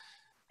differently.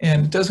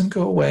 And it doesn't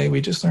go away.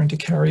 We just learn to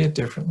carry it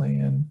differently.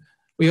 And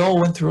we all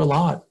went through a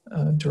lot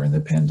during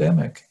the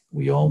pandemic.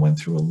 We all went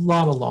through a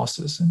lot of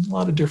losses and a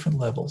lot of different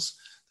levels.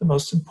 The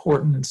most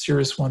important and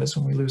serious one is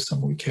when we lose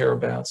someone we care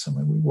about,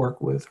 someone we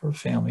work with, or a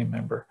family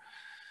member.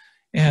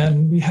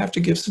 And we have to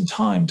give some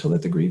time to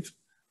let the grief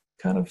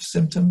kind of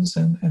symptoms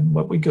and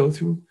what we go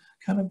through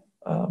kind of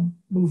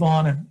move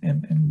on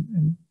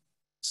and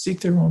seek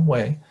their own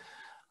way.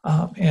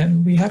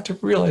 And we have to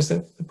realize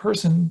that the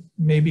person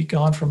may be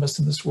gone from us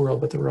in this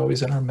world, but they're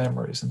always in our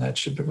memories, and that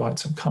should provide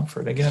some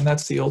comfort. Again,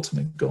 that's the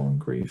ultimate goal in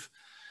grief.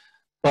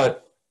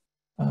 But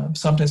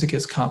sometimes it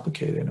gets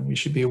complicated, and we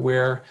should be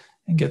aware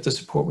and get the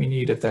support we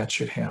need if that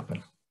should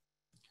happen.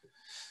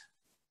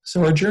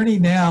 So our journey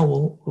now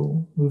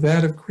will move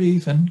out of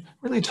grief and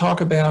really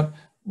talk about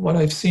what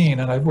I've seen.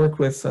 And I've worked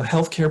with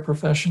healthcare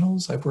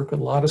professionals. I've worked with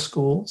a lot of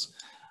schools.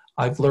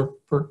 I've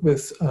worked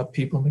with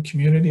people in the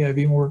community. I've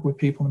even worked with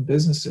people in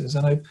businesses.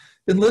 And I've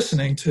been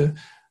listening to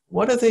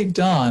what have they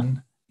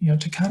done,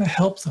 to kind of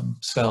help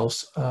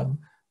themselves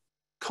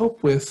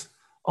cope with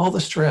all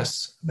the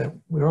stress that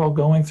we're all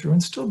going through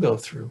and still go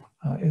through.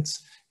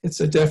 It's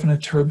a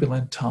definite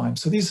turbulent time.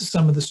 So these are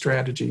some of the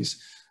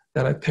strategies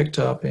that I picked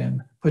up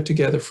and put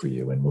together for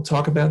you. And we'll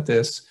talk about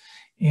this.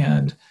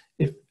 And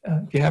if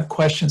you have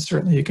questions,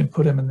 certainly you can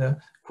put them in the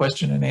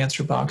question and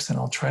answer box, and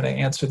I'll try to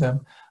answer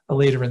them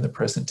later in the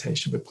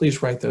presentation, but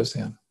please write those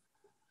in.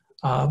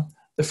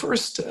 The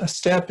first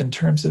step in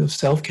terms of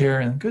self-care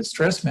and good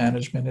stress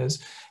management is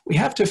we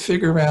have to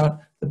figure out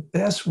the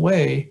best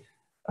way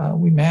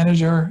we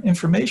manage our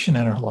information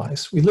in our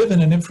lives. We live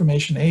in an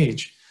information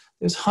age.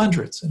 There's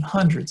hundreds and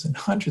hundreds and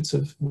hundreds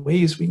of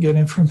ways we get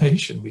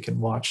information. We can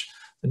watch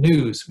the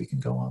news, we can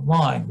go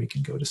online, we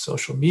can go to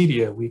social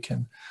media, we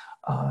can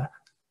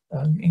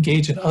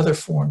engage in other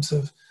forms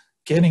of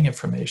getting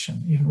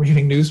information, even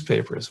reading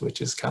newspapers,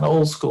 which is kind of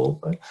old school,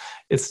 but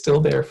it's still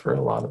there for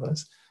a lot of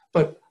us.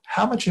 But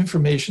how much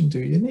information do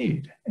you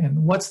need?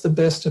 And what's the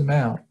best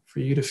amount for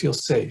you to feel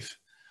safe?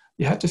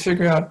 You have to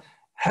figure out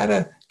how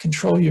to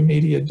control your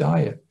media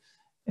diet.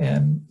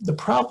 And the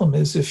problem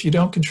is if you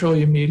don't control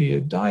your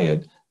media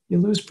diet, you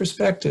lose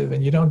perspective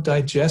and you don't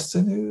digest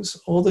the news.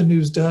 All the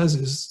news does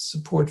is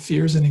support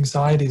fears and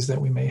anxieties that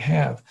we may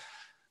have.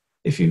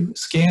 If you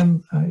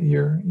scan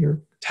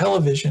your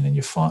television and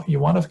you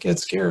want to get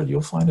scared,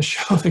 you'll find a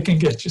show that can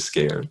get you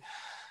scared.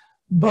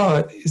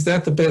 But is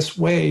that the best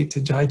way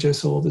to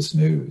digest all this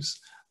news?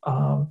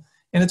 And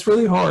it's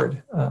really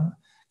hard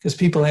because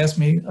people ask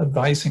me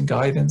advice and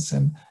guidance,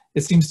 and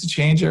it seems to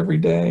change every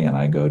day. And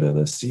I go to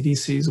the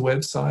CDC's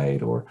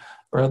website or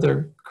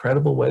other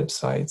credible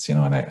websites, you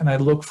know, and I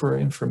look for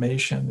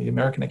information, the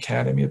American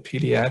Academy of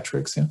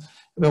Pediatrics, you know,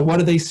 about what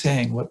are they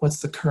saying,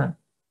 what's the current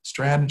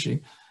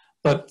strategy.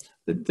 But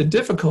the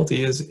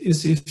difficulty is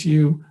if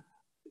you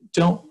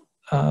don't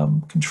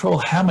control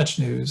how much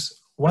news,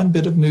 one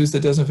bit of news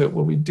that doesn't fit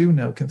what we do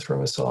know can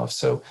throw us off.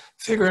 So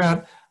figure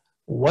out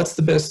what's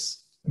the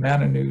best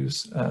amount of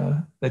news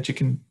that you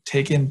can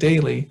take in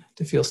daily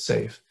to feel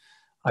safe.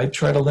 I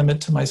try to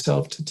limit to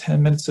myself to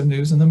 10 minutes of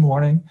news in the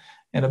morning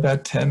and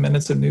about 10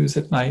 minutes of news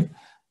at night.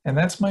 And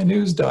that's my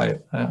news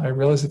diet. I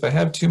realize if I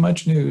have too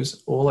much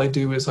news, all I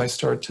do is I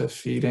start to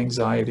feed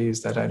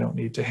anxieties that I don't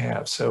need to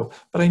have. So,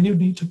 but I do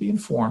need to be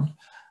informed.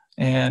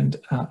 And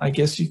I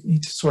guess you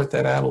need to sort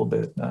that out a little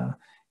bit.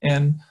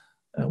 And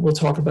we'll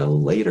talk about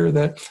later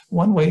that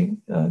one way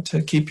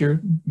to keep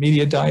your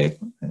media diet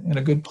in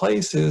a good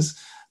place is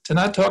to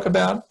not talk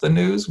about the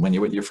news when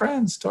you're with your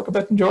friends. Talk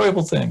about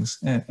enjoyable things,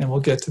 and we'll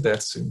get to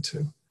that soon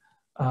too.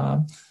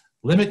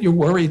 Limit your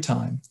worry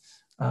time.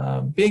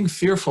 Being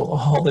fearful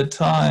all the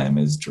time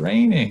is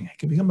draining. It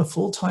can become a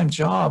full-time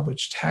job,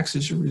 which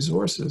taxes your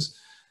resources.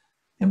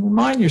 And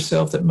remind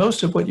yourself that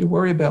most of what you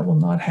worry about will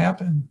not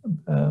happen.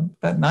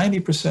 About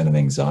 90% of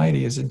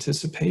anxiety is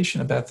anticipation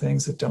about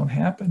things that don't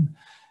happen.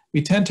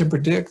 We tend to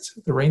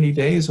predict the rainy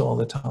days all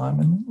the time,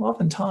 and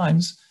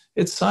oftentimes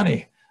it's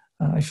sunny.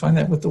 I find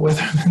that with the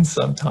weathermen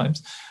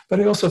sometimes, but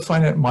I also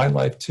find it in my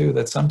life too,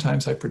 that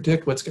sometimes I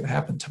predict what's going to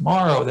happen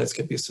tomorrow, that's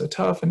going to be so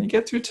tough, and you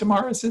get through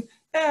tomorrow and say,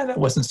 that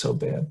wasn't so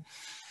bad.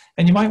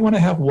 And you might want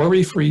to have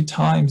worry-free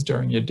times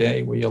during your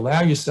day where you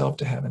allow yourself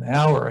to have an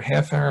hour or a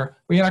half hour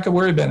where you're not going to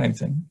worry about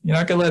anything. You're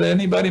not going to let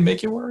anybody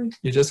make you worry.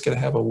 You're just going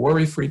to have a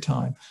worry-free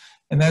time.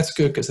 And that's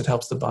good because it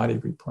helps the body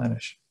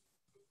replenish.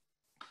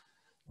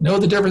 Know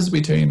the difference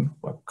between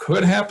what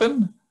could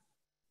happen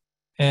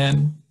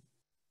and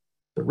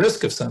the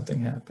risk of something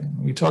happening.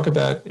 We talk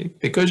about,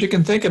 because you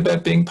can think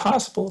about being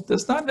possible,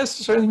 does not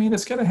necessarily mean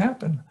it's going to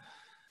happen.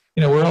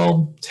 You know, we're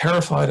all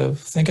terrified of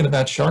thinking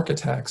about shark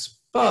attacks,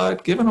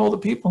 but given all the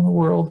people in the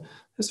world,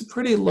 there's a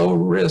pretty low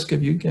risk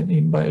of you getting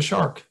eaten by a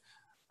shark.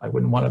 I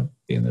wouldn't want to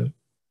be in the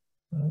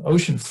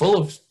ocean full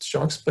of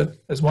sharks, but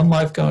as one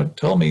lifeguard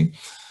told me,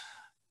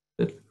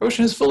 the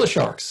ocean is full of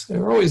sharks.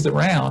 They're always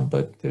around,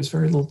 but there's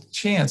very little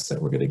chance that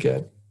we're going to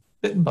get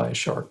bitten by a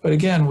shark. But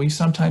again, we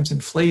sometimes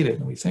inflate it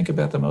and we think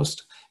about the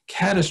most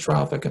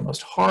catastrophic and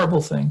most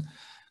horrible thing,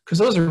 because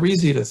those are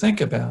easy to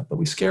think about, but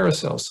we scare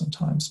ourselves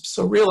sometimes.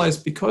 So realize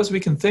because we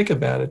can think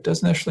about it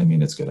doesn't necessarily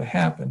mean it's going to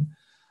happen,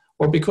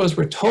 or because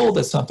we're told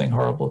that something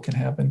horrible can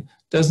happen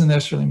doesn't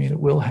necessarily mean it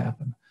will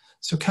happen.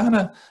 So kind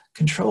of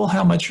control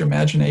how much your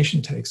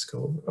imagination takes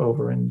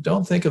over, and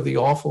don't think of the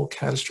awful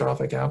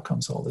catastrophic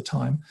outcomes all the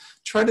time.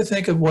 Try to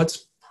think of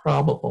what's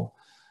probable.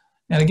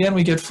 And again,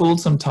 we get fooled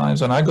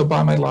sometimes. When I go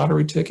buy my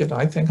lottery ticket,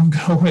 I think I'm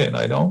going to win.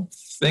 I don't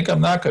think I'm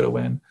not going to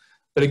win.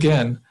 But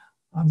again,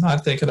 I'm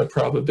not thinking of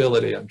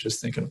probability. I'm just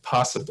thinking of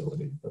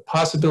possibility. The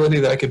possibility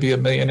that I could be a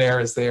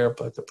millionaire is there,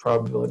 but the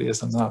probability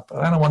is I'm not. But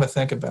I don't want to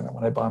think about it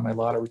when I buy my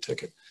lottery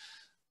ticket.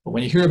 But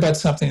when you hear about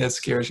something that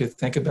scares you,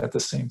 think about the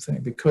same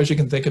thing. Because you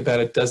can think about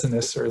it doesn't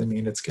necessarily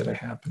mean it's going to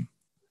happen.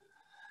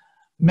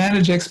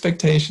 Manage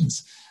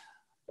expectations.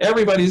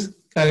 Everybody's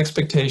got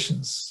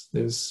expectations.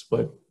 There's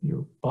what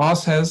your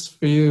boss has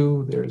for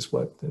you. There's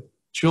what the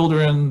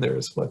children,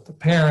 there's what the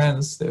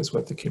parents, there's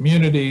what the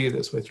community,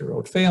 there's what your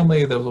old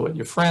family, there's what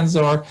your friends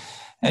are.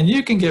 And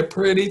you can get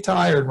pretty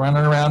tired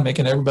running around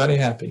making everybody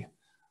happy.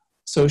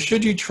 So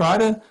should you try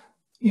to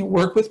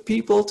work with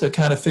people to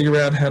kind of figure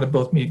out how to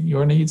both meet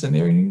your needs and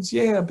their needs?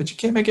 Yeah, but you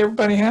can't make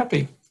everybody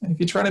happy. And if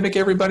you try to make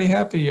everybody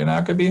happy, you're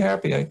not going to be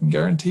happy. I can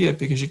guarantee it,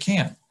 because you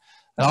can't.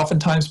 And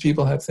oftentimes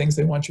people have things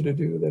they want you to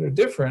do that are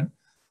different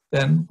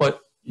than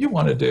what you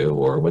want to do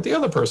or what the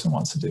other person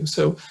wants to do.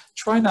 So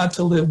try not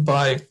to live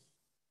by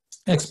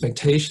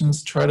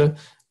expectations. Try to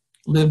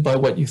live by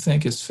what you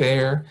think is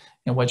fair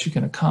and what you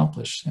can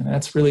accomplish. And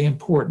that's really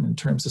important in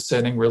terms of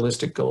setting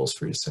realistic goals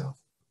for yourself.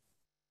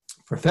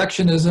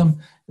 Perfectionism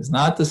is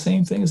not the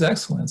same thing as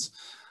excellence.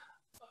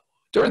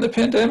 During the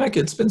pandemic,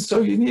 it's been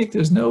so unique.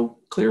 There's no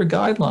clear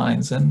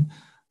guidelines, and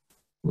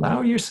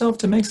allow yourself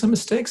to make some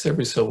mistakes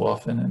every so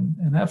often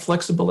and have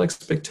flexible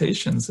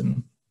expectations,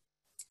 and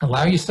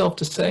allow yourself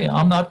to say,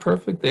 I'm not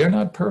perfect, they're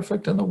not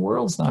perfect, and the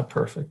world's not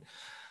perfect.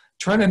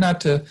 Try not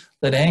to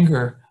let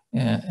anger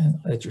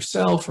at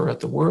yourself or at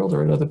the world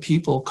or at other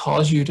people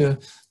cause you to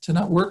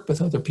not work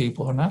with other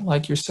people or not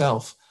like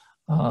yourself.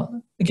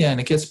 Again,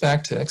 it gets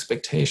back to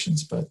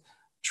expectations, but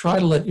try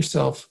to let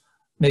yourself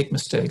make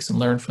mistakes and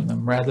learn from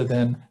them rather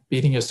than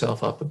beating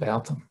yourself up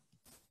about them.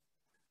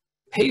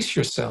 Pace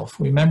yourself.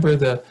 Remember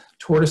the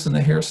tortoise and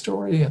the hare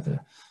story?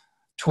 The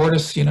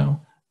tortoise,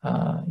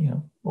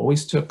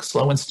 always took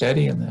slow and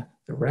steady, and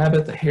the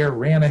rabbit, the hare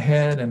ran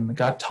ahead and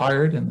got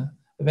tired, and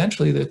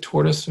eventually the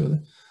tortoise or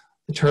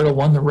the turtle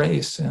won the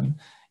race. And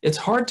it's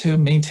hard to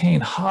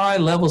maintain high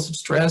levels of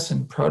stress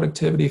and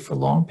productivity for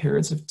long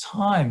periods of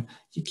time.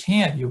 You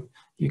can't, you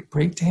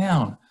break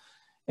down.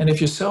 And if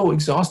you're so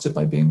exhausted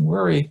by being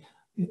worried,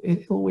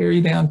 it'll wear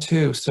you down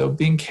too. So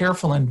being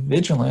careful and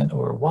vigilant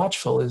or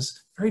watchful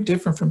is very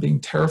different from being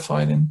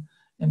terrified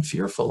and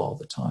fearful all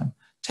the time.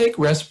 Take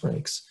rest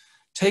breaks.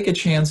 Take a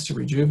chance to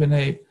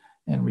rejuvenate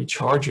and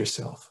recharge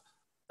yourself.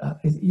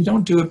 You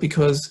don't do it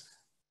because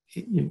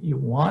you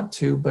want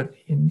to, but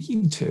you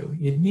need to.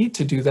 You need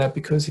to do that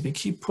because if you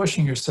keep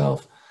pushing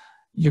yourself,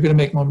 you're going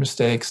to make more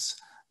mistakes.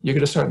 You're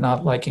going to start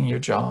not liking your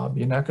job.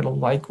 You're not going to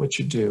like what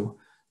you do.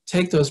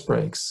 Take those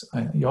breaks.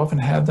 You often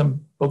have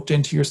them booked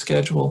into your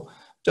schedule.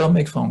 Don't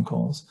make phone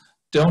calls.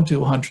 Don't do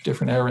 100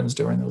 different errands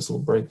during those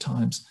little break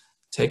times.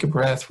 Take a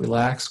breath,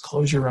 relax,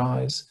 close your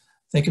eyes,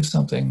 think of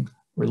something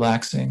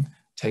relaxing,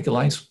 take a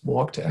nice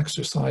walk to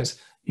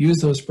exercise. Use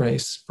those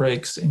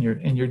breaks in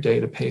your day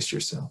to pace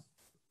yourself.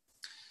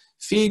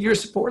 Feed your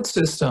support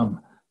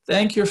system.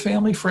 Thank your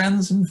family,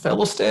 friends, and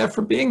fellow staff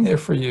for being there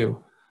for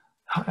you.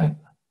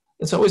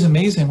 It's always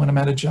amazing when I'm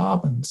at a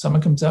job and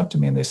someone comes up to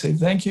me and they say,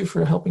 thank you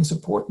for helping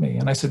support me.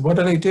 And I said, what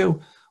did I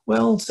do?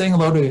 Well, saying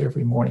hello to you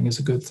every morning is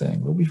a good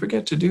thing. But we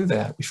forget to do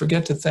that. We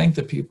forget to thank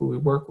the people we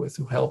work with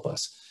who help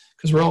us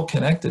because we're all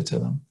connected to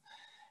them.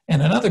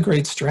 And another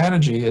great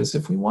strategy is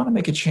if we want to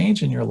make a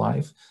change in your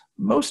life,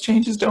 most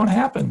changes don't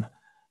happen.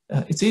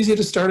 It's easy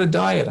to start a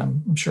diet.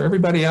 I'm sure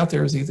everybody out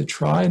there has either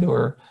tried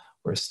or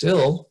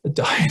still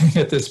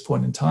dieting at this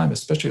point in time,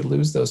 especially to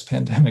lose those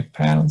pandemic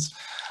pounds.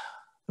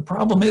 The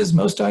problem is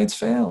most diets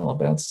fail.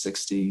 About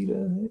 60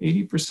 to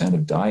 80%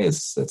 of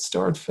diets that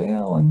start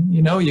fail, and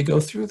you go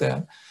through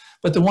that.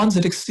 But the ones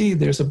that exceed,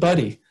 there's a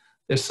buddy.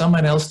 There's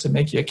someone else to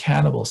make you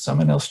accountable,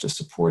 someone else to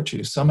support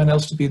you, someone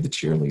else to be the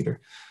cheerleader.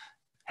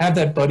 Have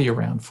that buddy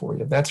around for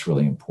you. That's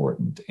really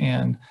important.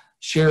 And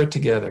share it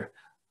together.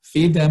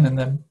 Feed them and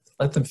then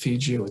let them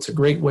feed you. It's a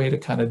great way to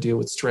kind of deal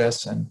with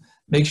stress and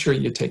make sure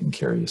you're taking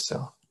care of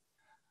yourself.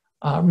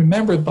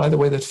 Remember, by the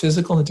way, that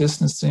physical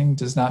distancing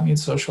does not mean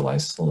social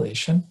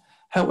isolation.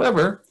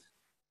 However,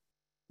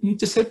 you need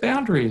to set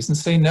boundaries and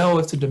say no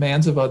if the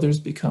demands of others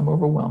become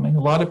overwhelming.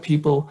 A lot of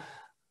people,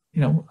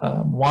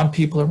 want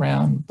people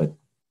around, but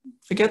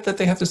forget that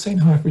they have to say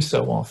no every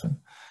so often.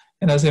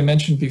 And as I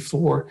mentioned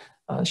before,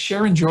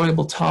 share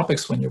enjoyable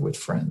topics when you're with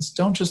friends.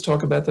 Don't just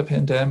talk about the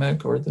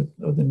pandemic or the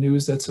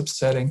news that's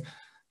upsetting.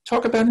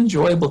 Talk about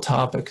enjoyable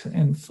topics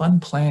and fun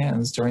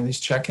plans during these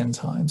check-in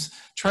times.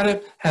 Try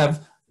to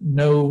have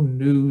no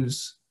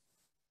news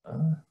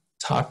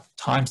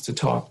times to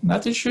talk.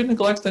 Not that you should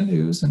neglect the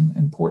news and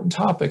important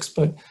topics,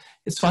 but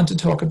it's fun to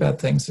talk about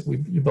things that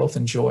you both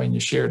enjoy and you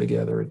share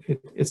together.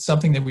 It's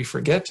something that we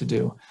forget to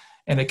do,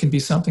 and it can be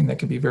something that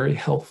can be very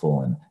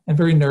helpful and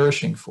very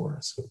nourishing for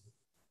us.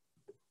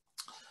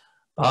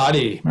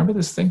 Body. Remember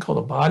this thing called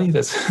a body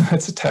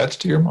that's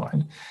attached to your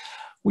mind?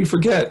 We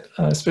forget,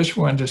 especially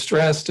when we're under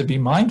stress, to be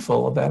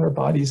mindful about our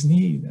body's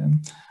need.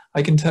 And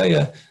I can tell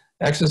you,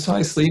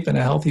 exercise, sleep, and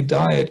a healthy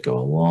diet go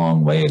a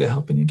long way to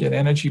helping you get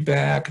energy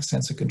back, a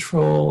sense of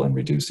control, and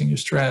reducing your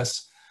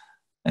stress.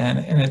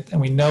 And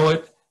we know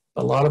it.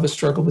 A lot of us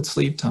struggle with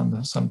sleep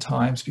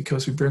sometimes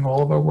because we bring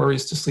all of our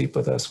worries to sleep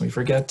with us. And we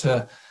forget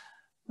to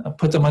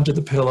put them under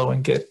the pillow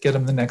and get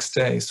them the next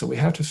day. So we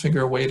have to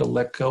figure a way to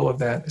let go of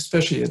that,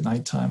 especially at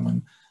nighttime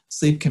when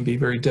sleep can be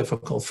very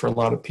difficult for a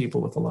lot of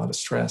people with a lot of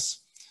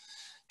stress.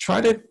 Try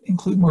to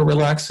include more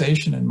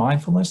relaxation and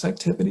mindfulness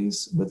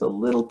activities with a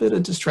little bit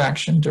of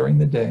distraction during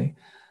the day.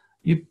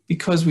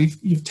 Because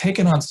you've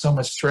taken on so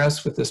much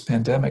stress with this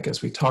pandemic,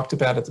 as we talked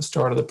about at the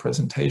start of the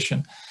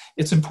presentation,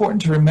 it's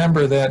important to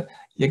remember that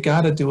you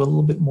got to do a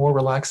little bit more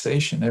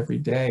relaxation every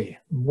day.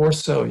 More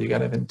so, you got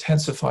to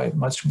intensify it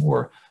much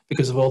more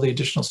because of all the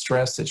additional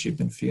stress that you've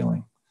been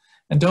feeling.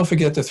 And don't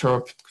forget to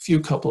throw a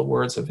couple of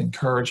words of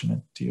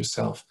encouragement to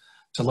yourself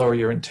to lower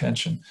your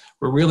intention.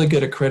 We're really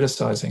good at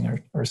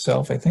criticizing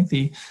ourselves. I think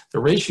the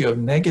ratio of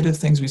negative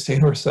things we say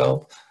to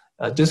ourselves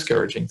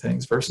discouraging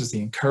things versus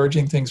the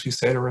encouraging things we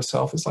say to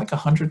ourselves is like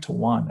 100 to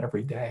 1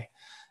 every day.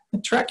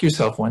 And track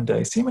yourself one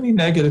day. See how many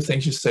negative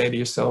things you say to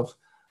yourself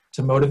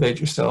to motivate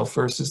yourself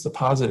versus the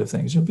positive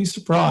things. You'll be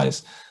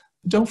surprised.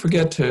 Don't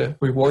forget to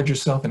reward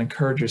yourself and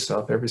encourage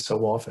yourself every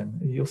so often.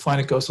 You'll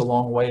find it goes a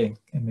long way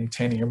in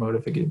maintaining your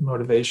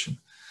motivation.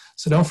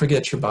 So don't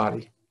forget your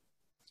body.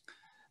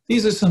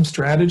 These are some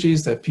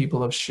strategies that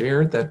people have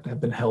shared that have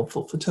been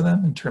helpful to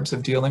them in terms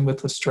of dealing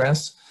with the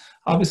stress.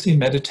 Obviously,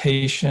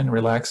 meditation,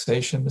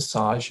 relaxation,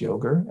 massage,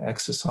 yoga,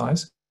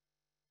 exercise,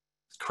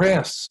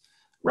 crafts,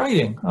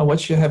 writing on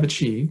what you have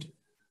achieved,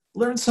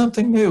 learn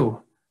something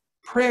new,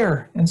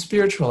 prayer and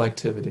spiritual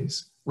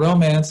activities.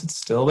 Romance, it's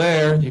still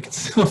there. You can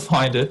still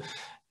find it.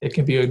 It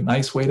can be a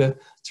nice way to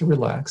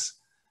relax.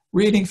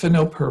 Reading for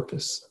no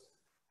purpose.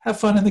 Have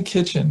fun in the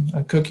kitchen,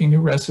 cooking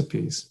new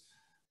recipes.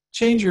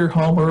 Change your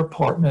home or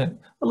apartment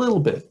a little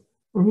bit.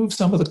 Remove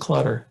some of the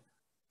clutter.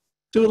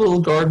 Do a little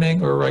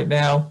gardening, or right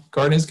now,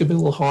 gardening's gonna be a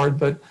little hard,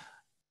 but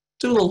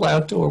do a little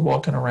outdoor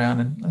walking around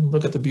and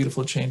look at the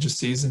beautiful change of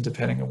season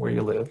depending on where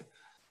you live.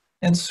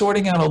 And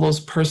sorting out all those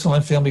personal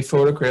and family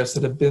photographs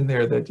that have been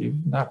there that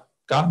you've not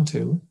gotten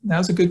to.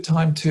 Now's a good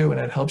time too, and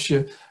it helps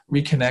you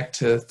reconnect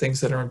to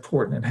things that are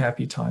important and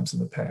happy times in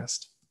the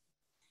past.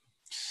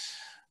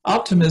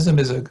 Optimism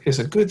is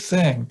a good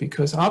thing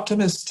because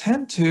optimists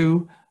tend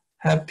to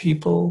have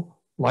people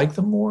like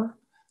them more,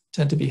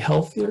 tend to be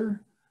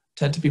healthier,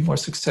 tend to be more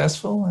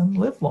successful, and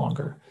live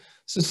longer.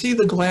 So see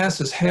the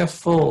glass as half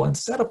full and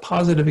set a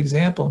positive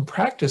example and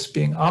practice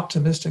being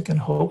optimistic and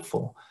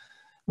hopeful.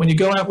 When you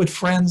go out with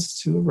friends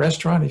to a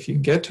restaurant, if you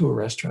can get to a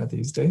restaurant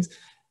these days,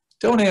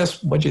 don't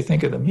ask what you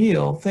think of the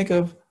meal. Think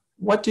of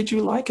what did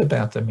you like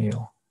about the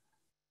meal.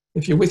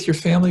 If you're with your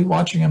family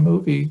watching a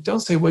movie, don't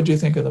say what did you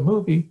think of the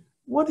movie.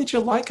 What did you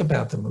like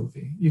about the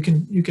movie? You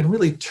can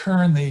really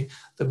turn the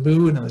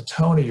mood and the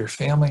tone of your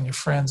family and your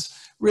friends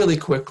really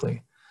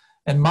quickly,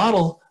 and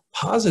model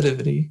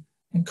positivity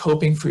and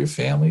coping for your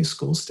family,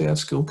 school staff,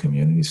 school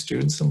community,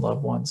 students, and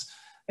loved ones.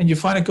 And you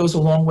find it goes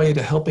a long way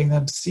to helping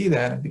them see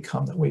that and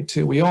become that way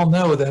too. We all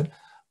know that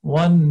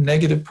one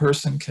negative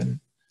person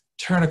can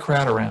turn a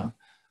crowd around.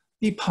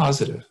 Be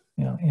positive,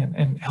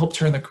 and help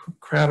turn the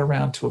crowd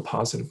around to a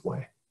positive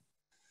way.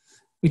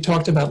 We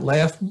talked about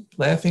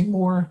laughing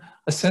more.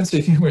 A sense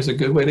of humor is a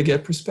good way to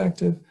get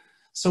perspective.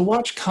 So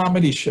watch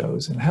comedy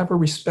shows and have a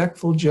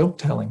respectful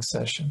joke-telling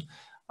session.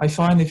 I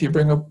find if you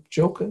bring a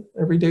joke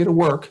every day to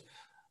work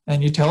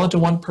and you tell it to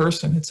one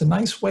person, it's a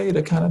nice way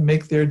to kind of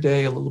make their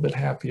day a little bit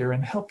happier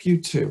and help you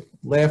too.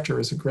 Laughter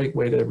is a great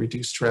way to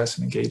reduce stress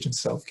and engage in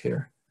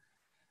self-care.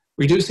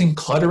 Reducing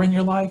clutter in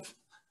your life.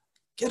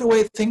 Get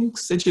away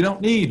things that you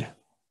don't need.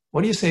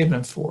 What are you saving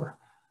them for?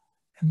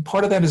 And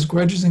part of that is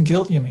grudges and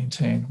guilt you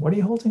maintain. What are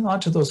you holding on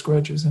to those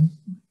grudges, and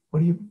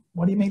what are you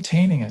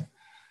maintaining it?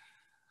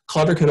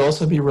 Clutter could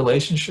also be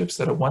relationships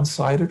that are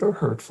one-sided or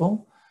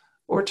hurtful,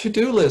 or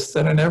to-do lists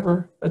that are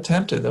never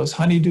attempted, those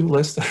honey-do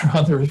lists that are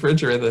on the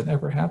refrigerator that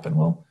never happen.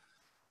 Well,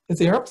 if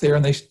they're up there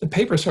and the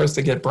paper starts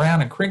to get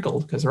brown and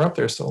crinkled because they're up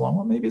there so long,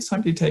 well, maybe it's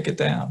time to take it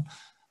down.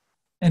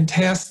 And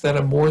tasks that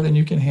are more than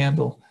you can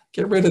handle,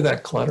 get rid of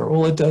that clutter.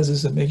 All it does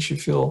is it makes you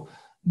feel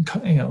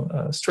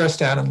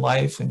stressed out in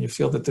life, and you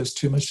feel that there's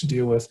too much to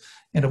deal with,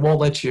 and it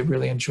won't let you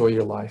really enjoy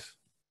your life.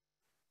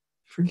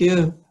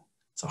 Forgive.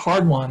 It's a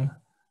hard one,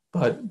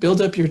 but build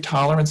up your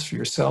tolerance for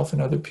yourself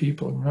and other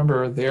people.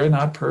 Remember, they're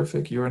not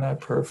perfect, you're not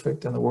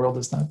perfect, and the world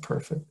is not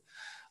perfect.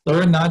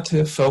 Learn not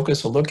to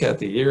focus or look at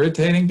the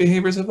irritating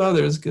behaviors of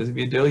others, because if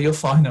you do, you'll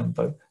find them,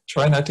 but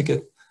try not to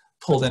get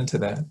pulled into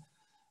that.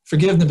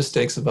 Forgive the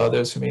mistakes of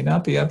others who may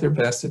not be at their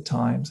best at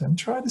times, and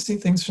try to see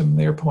things from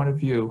their point of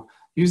view.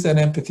 Use that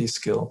empathy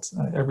skill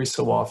every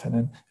so often,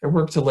 and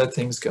work to let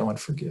things go and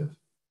forgive.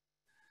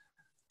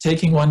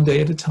 Taking one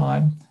day at a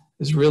time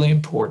is really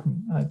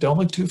important. Don't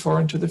look too far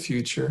into the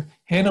future.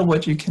 Handle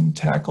what you can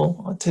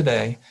tackle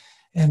today,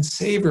 and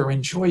savor,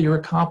 enjoy your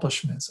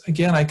accomplishments.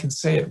 Again, I can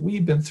say it,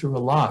 we've been through a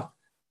lot.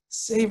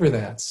 Savor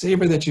that.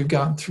 Savor that you've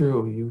gotten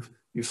through,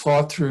 you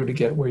fought through to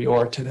get where you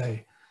are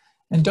today.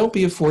 And don't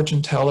be a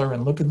fortune teller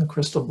and look in the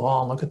crystal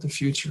ball and look at the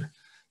future.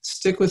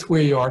 Stick with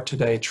where you are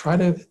today. Try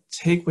to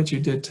take what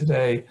you did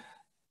today,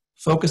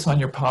 focus on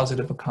your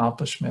positive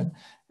accomplishment,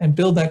 and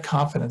build that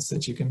confidence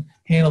that you can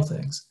handle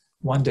things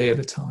one day at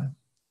a time.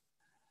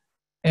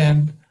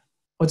 And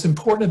what's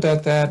important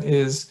about that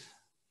is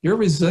you're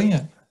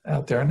resilient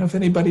out there. I don't know if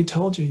anybody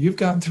told you, you've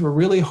gotten through a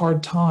really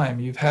hard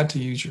time. You've had to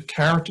use your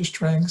character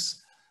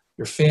strengths,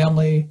 your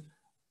family,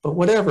 but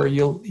whatever,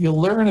 you'll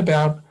learn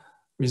about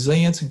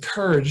resilience and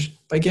courage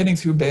by getting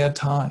through bad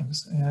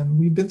times. And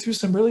we've been through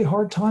some really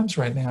hard times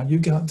right now, and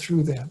you've gotten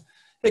through that.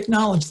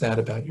 Acknowledge that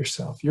about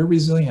yourself. You're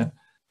resilient.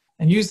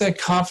 And use that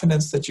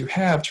confidence that you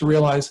have to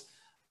realize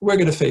we're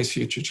going to face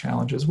future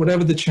challenges.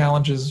 Whatever the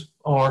challenges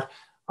are,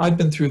 I've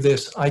been through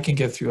this, I can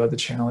get through other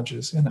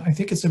challenges. And I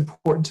think it's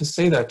important to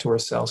say that to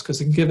ourselves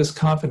because it can give us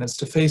confidence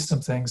to face some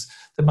things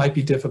that might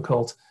be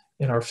difficult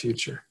in our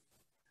future.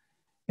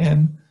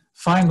 And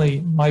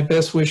finally, my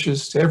best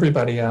wishes to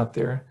everybody out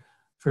there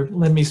for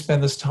letting me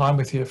spend this time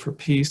with you, for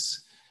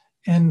peace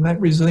and that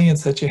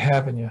resilience that you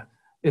have in you.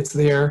 It's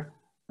there,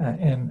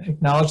 and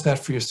acknowledge that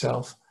for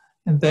yourself.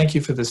 And thank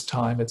you for this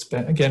time. It's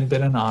been, again,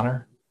 been an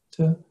honor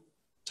to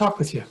talk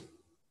with you.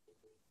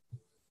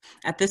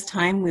 At this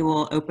time, we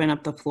will open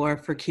up the floor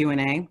for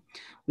Q&A.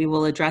 We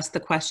will address the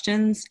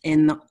questions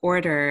in the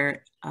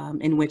order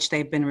in which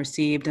they've been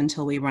received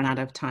until we run out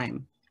of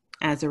time.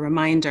 As a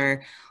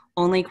reminder,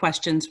 only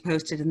questions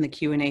posted in the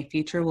Q&A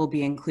feature will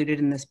be included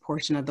in this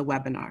portion of the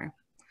webinar.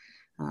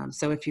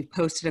 So if you've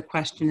posted a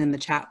question in the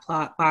chat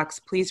box,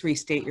 please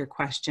restate your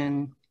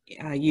question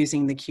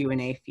using the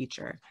Q&A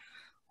feature.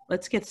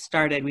 Let's get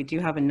started. We do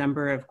have a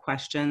number of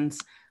questions.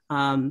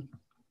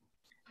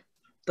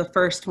 The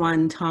first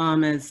one,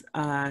 Tom, is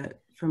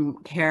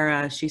from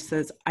Kara. She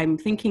says, I'm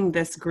thinking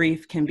this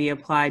grief can be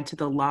applied to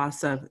the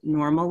loss of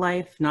normal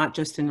life, not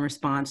just in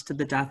response to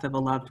the death of a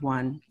loved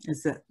one.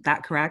 Is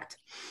that correct?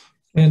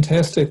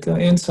 Fantastic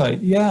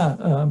insight. Yeah,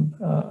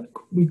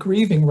 we're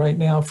grieving right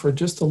now for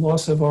just the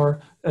loss of our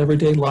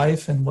everyday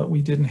life and what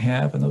we didn't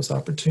have and those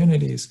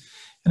opportunities.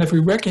 And if we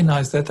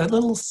recognize that, that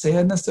little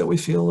sadness that we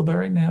feel about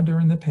right now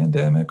during the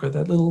pandemic, or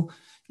that little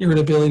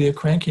irritability or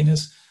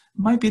crankiness,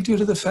 might be due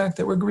to the fact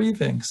that we're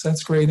grieving. So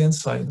that's great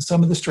insight. And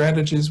some of the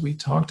strategies we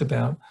talked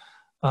about,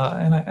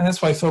 and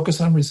that's why I focus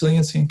on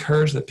resiliency and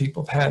courage that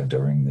people have had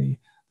during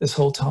this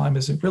whole time,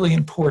 is really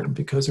important,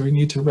 because we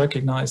need to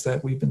recognize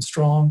that we've been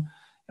strong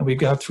and we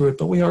got through it,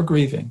 but we are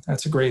grieving.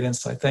 That's a great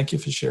insight. Thank you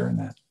for sharing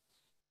that.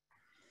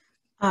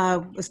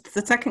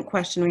 The second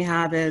question we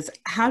have is,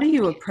 how do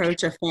you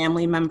approach a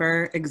family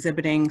member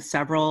exhibiting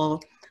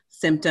several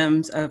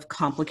symptoms of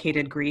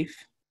complicated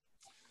grief?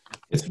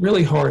 It's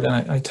really hard.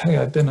 And I tell you,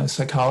 I've been a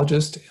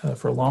psychologist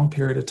for a long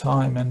period of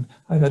time, and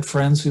I've had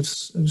friends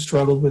who've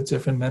struggled with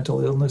different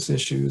mental illness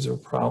issues or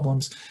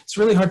problems. It's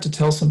really hard to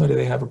tell somebody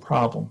they have a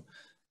problem,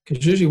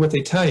 because usually what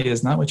they tell you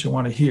is not what you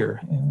want to hear.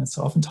 And it's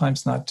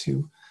oftentimes not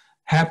too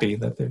happy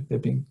that they're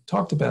being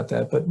talked about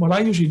that. But what I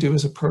usually do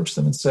is approach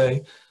them and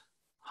say,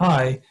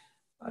 hi,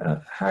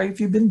 how have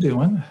you been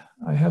doing?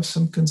 I have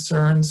some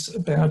concerns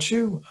about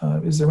you.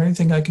 Is there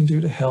anything I can do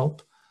to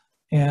help?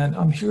 And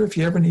I'm here if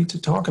you ever need to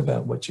talk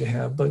about what you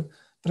have, but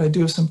I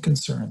do have some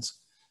concerns.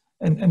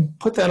 And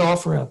put that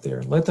offer out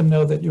there. Let them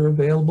know that you're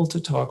available to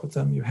talk with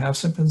them. You have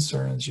some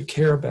concerns, you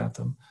care about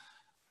them,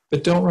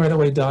 but don't right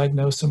away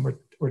diagnose them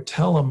or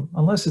tell them,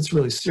 unless it's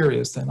really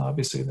serious, then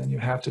obviously then you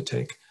have to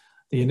take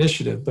the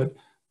initiative. But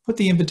put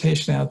the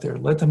invitation out there.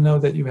 Let them know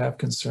that you have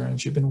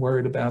concerns, you've been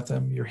worried about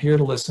them, you're here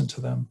to listen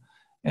to them,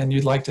 and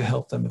you'd like to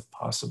help them if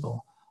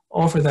possible.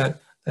 Offer that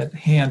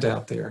hand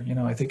out there. You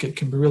know, I think it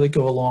can really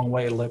go a long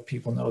way to let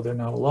people know they're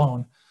not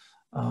alone,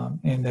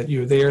 and that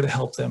you're there to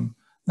help them,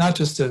 not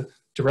just to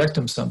direct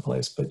them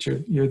someplace, but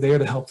you're there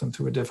to help them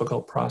through a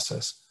difficult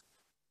process.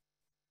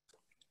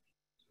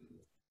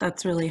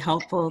 That's really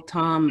helpful,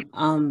 Tom.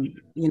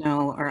 You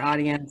know, our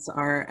audience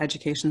are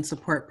education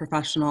support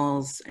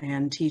professionals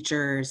and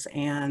teachers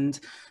and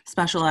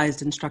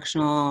specialized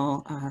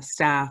instructional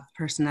staff,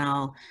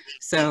 personnel.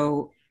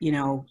 So, you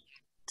know,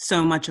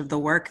 so much of the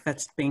work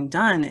that's being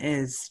done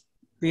is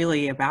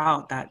really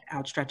about that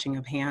outstretching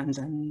of hands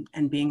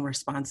and being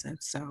responsive.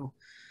 So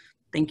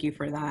thank you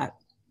for that.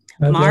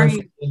 I've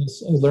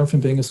learned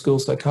from being a school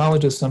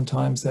psychologist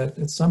sometimes that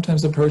it's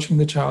sometimes approaching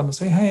the child and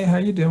say, hey, how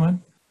you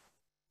doing?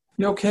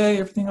 You okay?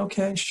 Everything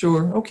okay?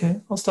 Sure. Okay.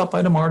 I'll stop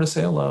by tomorrow to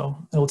say hello.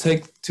 It will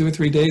take 2 or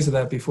 3 days of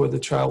that before the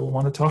child will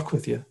want to talk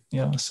with you.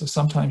 You know, so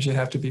sometimes you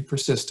have to be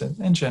persistent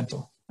and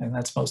gentle, and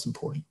that's most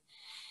important.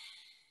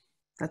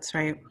 That's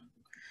right.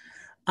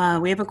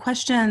 We have a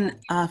question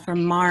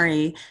from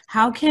Mari.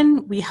 How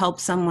can we help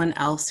someone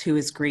else who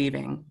is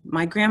grieving?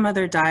 My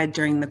grandmother died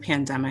during the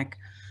pandemic.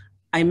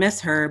 I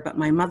miss her, but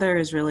my mother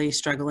is really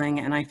struggling,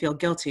 and I feel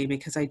guilty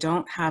because I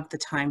don't have the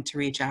time to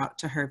reach out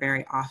to her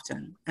very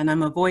often, and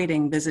I'm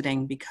avoiding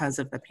visiting because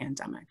of the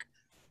pandemic.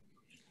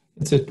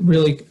 It's a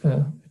really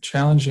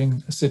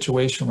challenging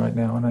situation right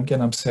now, and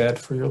again, I'm sad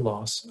for your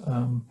loss.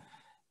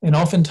 And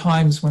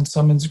oftentimes when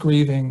someone's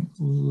grieving,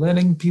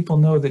 letting people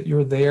know that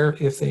you're there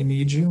if they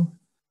need you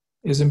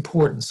is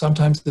important.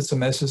 Sometimes it's a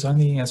message on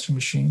the answer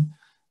machine.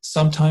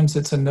 Sometimes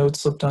it's a note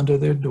slipped under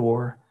their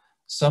door.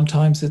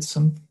 Sometimes it's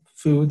some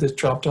food that's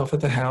dropped off at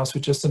the house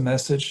with just a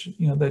message,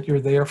 you know, that you're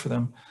there for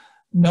them.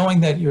 Knowing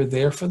that you're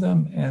there for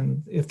them,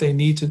 and if they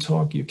need to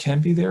talk, you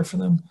can be there for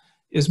them,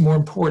 is more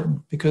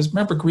important. Because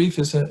remember, grief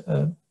is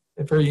a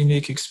very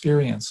unique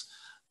experience.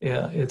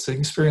 Yeah, it's an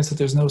experience that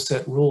there's no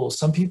set rules.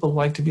 Some people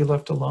like to be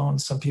left alone.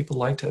 Some people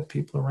like to have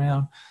people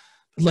around.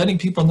 But letting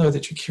people know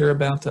that you care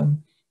about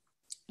them,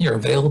 you're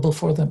available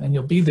for them, and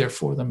you'll be there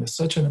for them is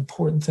such an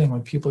important thing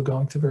when people are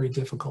going through very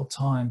difficult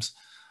times.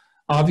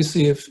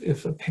 Obviously,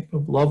 if a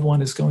loved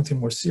one is going through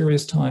more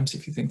serious times,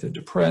 if you think they're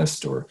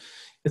depressed or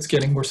it's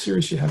getting more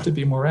serious, you have to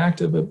be more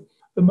active. But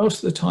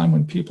most of the time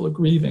when people are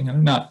grieving and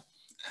are not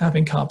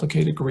having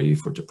complicated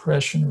grief or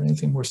depression or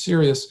anything more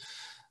serious,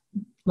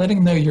 letting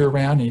them know you're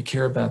around and you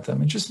care about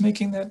them, and just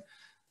making that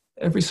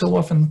every so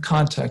often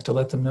contact to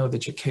let them know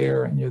that you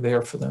care and you're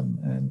there for them,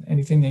 and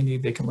anything they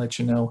need, they can let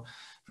you know.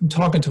 I'm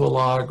talking to a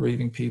lot of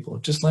grieving people.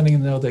 Just letting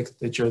them know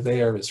that you're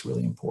there is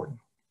really important.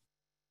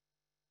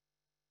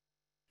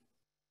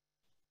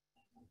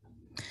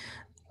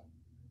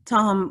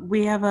 Tom,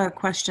 we have a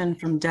question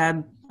from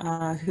Deb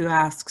who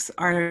asks,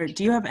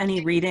 do you have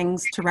any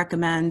readings to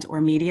recommend or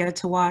media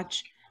to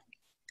watch?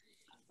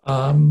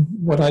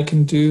 What I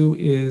can do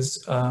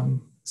is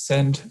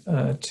send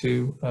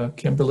to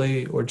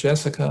Kimberly or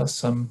Jessica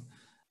some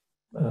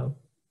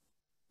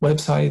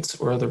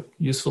websites or other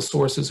useful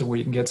sources where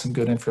you can get some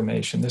good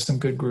information. There's some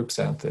good groups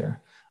out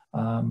there.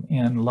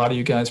 And a lot of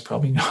you guys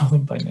probably know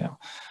them by now.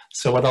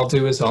 So what I'll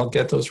do is I'll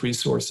get those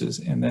resources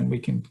and then we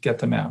can get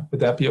them out.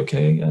 Would that be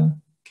okay,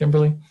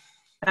 Kimberly?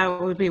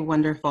 That would be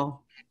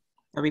wonderful.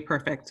 That'd be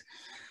perfect.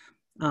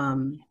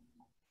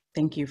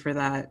 Thank you for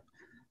that.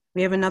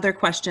 We have another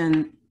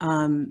question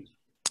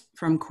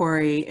from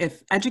Corey.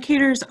 If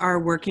educators are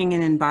working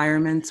in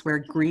environments where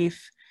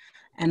grief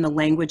and the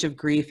language of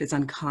grief is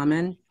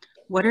uncommon,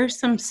 what are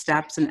some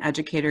steps an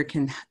educator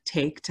can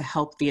take to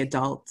help the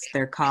adults,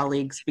 their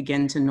colleagues,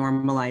 begin to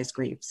normalize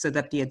grief so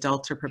that the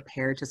adults are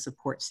prepared to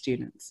support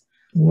students?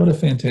 What a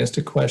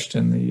fantastic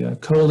question. The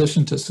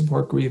Coalition to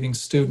Support Grieving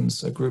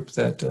Students, a group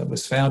that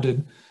was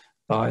founded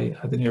by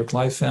the New York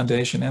Life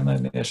Foundation and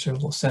the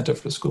National Center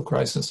for School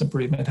Crisis and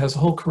Bereavement, has a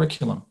whole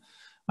curriculum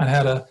on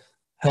how to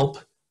help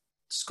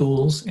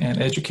schools and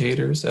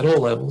educators at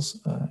all levels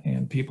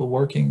and people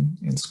working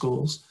in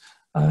schools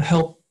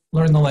help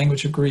learn the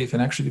language of grief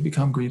and actually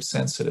become grief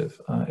sensitive.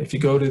 If you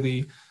go to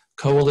the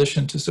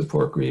Coalition to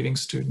Support Grieving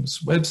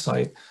Students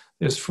website,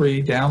 there's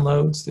free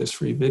downloads, there's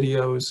free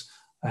videos,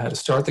 how to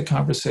start the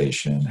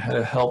conversation, how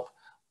to help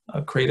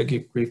create a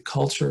grief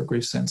culture, a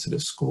grief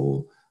sensitive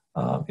school.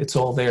 It's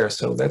all there.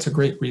 So that's a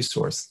great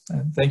resource.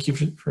 And thank you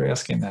for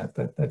asking that.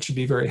 That should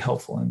be very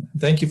helpful. And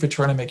thank you for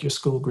trying to make your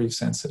school grief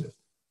sensitive.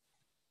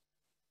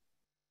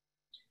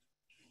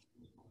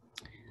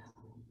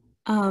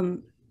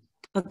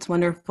 That's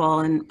wonderful,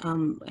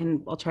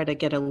 and I'll try to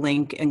get a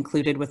link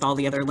included with all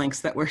the other links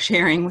that we're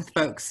sharing with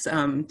folks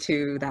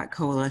to that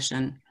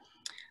coalition.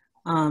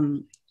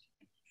 I'm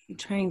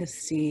trying to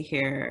see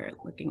here,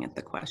 looking at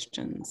the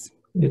questions.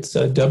 It's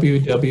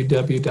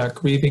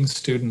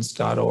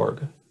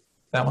www.grievingstudents.org.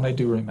 That one I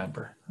do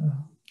remember.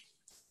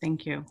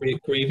 Thank you.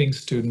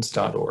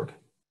 Grievingstudents.org.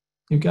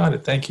 You got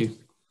it. Thank you.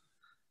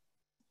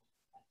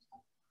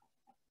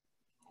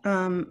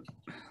 Let's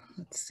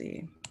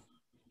see.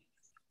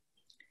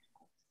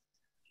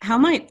 How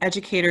might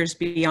educators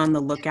be on the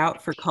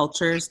lookout for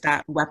cultures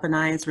that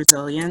weaponize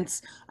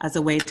resilience as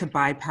a way to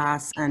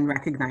bypass and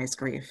recognize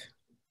grief?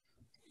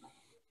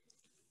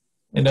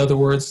 In other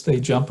words,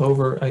 they jump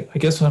over. I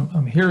guess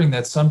I'm hearing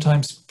that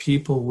sometimes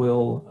people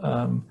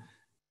will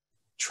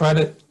try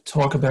to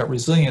talk about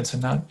resilience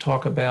and not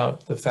talk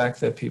about the fact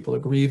that people are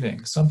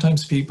grieving.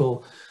 Sometimes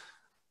people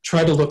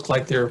try to look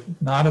like they're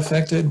not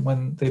affected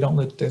when they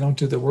don't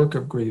do the work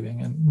of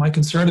grieving. And my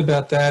concern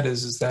about that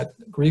is that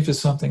grief is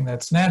something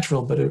that's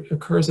natural, but it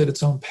occurs at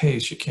its own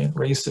pace. You can't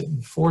race it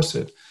and force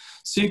it.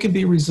 So you can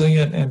be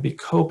resilient and be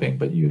coping,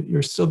 but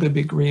you're still going to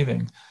be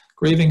grieving.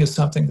 Grieving is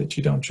something that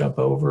you don't jump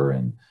over,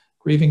 and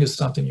grieving is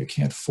something you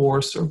can't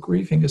force, or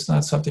grieving is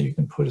not something you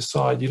can put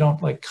aside. You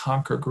don't like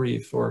conquer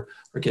grief or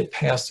get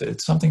past it.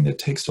 It's something that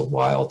takes a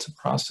while to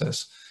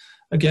process.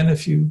 Again,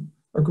 if you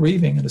are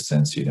grieving, in a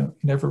sense, you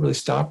never really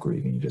stop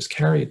grieving, you just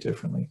carry it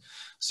differently.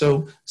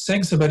 So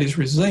saying somebody's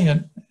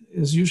resilient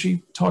is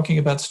usually talking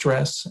about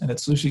stress, and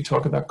it's usually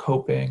talking about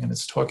coping, and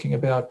it's talking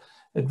about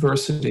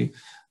adversity.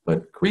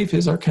 But grief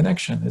is our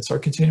connection. It's our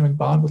continuing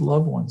bond with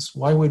loved ones.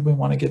 Why would we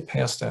want to get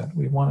past that?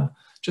 We want to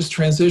just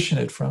transition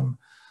it from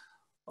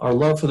our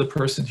love for the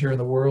person here in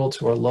the world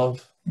to our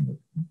love in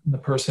the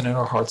person in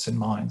our hearts and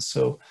minds.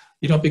 So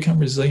you don't become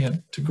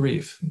resilient to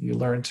grief. You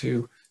learn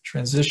to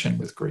transition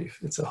with grief.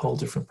 It's a whole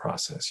different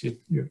process.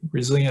 You're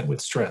resilient with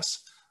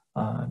stress,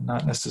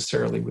 not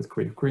necessarily with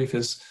grief. Grief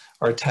is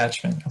our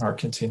attachment and our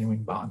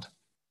continuing bond.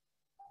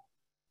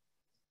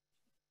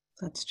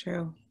 That's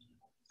true.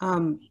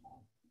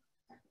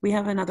 We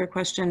have another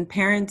question.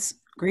 Parents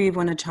grieve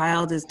when a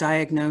child is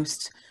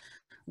diagnosed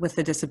with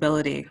a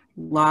disability,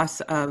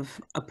 loss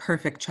of a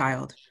perfect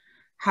child.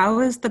 How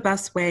is the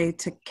best way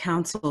to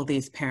counsel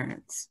these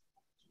parents?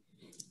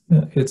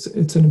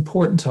 It's an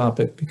important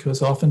topic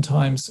because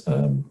oftentimes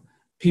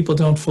people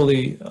don't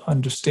fully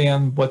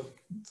understand what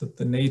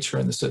the nature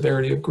and the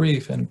severity of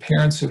grief, and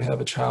parents who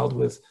have a child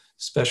with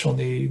special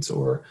needs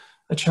or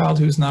a child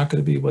who's not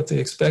going to be what they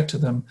expect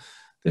of them,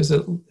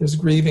 there's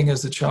grieving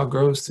as the child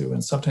grows through,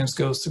 and sometimes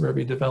goes through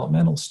every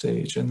developmental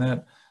stage, and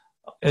that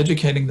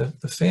educating the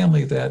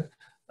family that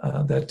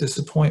that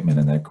disappointment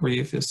and that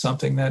grief is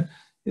something that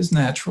is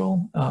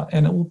natural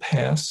and it will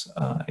pass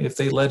if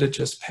they let it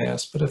just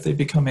pass. But if they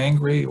become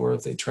angry, or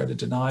if they try to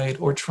deny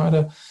it, or try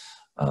to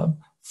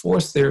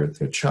force their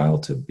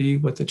child to be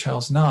what the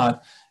child's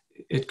not,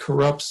 it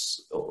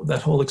corrupts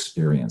that whole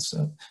experience.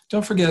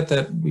 Don't forget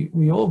that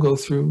we all go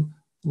through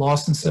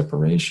loss and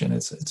separation.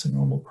 It's a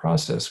normal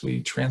process.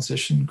 We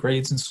transition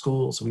grades in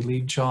schools, we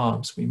leave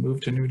jobs, we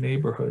move to new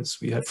neighborhoods,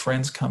 we have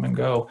friends come and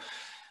go.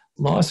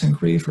 loss and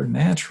grief are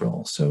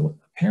natural. So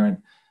a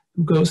parent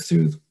who goes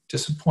through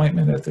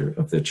disappointment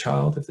of their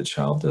child, if the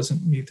child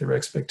doesn't meet their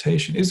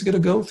expectation, is going to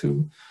go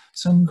through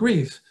some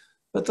grief,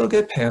 but they'll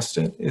get past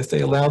it if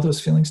they allow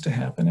those feelings to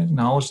happen,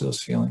 acknowledge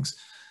those feelings,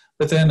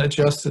 but then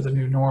adjust to the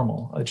new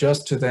normal,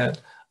 adjust to that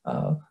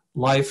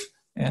life,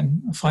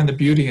 and find the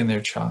beauty in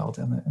their child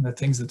and the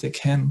things that they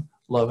can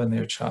love in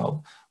their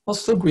child, while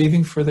still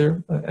grieving for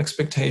their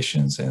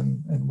expectations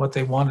and what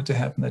they wanted to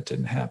happen that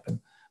didn't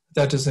happen.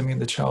 That doesn't mean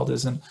the child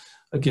isn't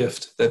a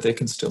gift that they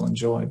can still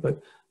enjoy,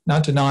 but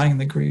not denying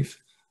the grief,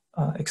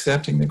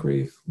 accepting the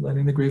grief,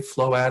 letting the grief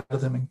flow out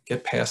of them and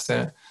get past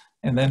that,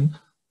 and then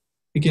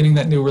beginning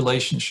that new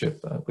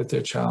relationship with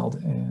their child,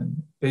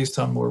 and based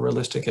on more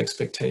realistic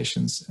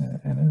expectations,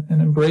 and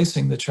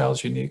embracing the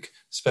child's unique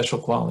special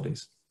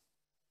qualities.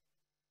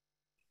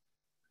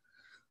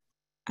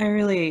 I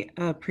really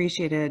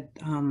appreciated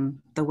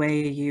the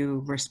way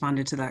you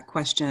responded to that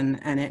question,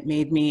 and it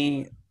made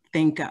me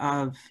think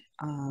of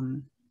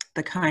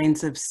the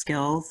kinds of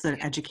skills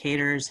that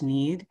educators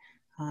need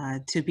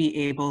to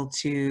be able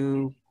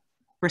to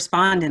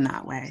respond in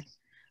that way.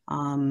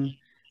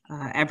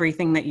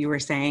 Everything that you were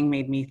saying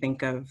made me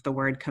think of the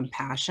word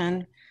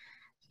compassion,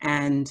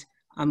 and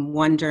I'm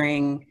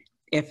wondering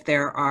if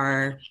there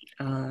are,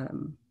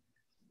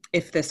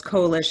 if this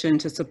coalition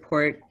to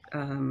support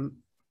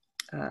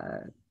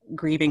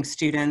grieving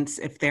students,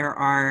 if there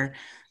are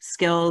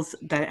skills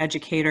that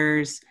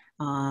educators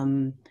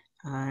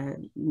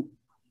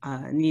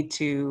need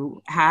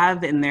to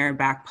have in their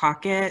back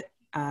pocket,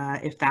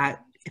 if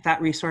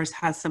that resource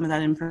has some of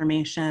that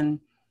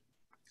information.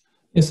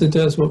 Yes, it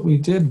does. What we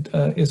did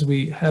is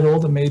we had all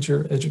the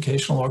major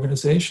educational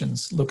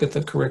organizations look at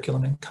the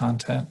curriculum and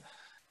content,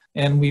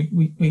 and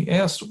we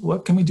asked,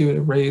 what can we do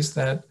to raise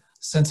that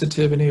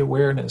sensitivity,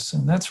 awareness?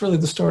 And that's really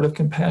the start of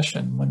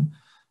compassion. When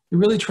you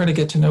really try to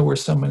get to know where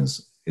someone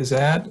is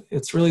at,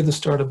 it's really the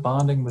start of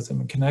bonding with them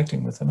and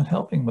connecting with them and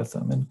helping with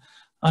them and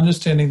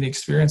understanding the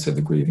experience of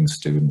the grieving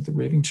student, the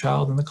grieving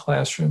child in the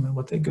classroom and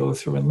what they go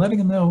through, and letting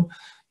them know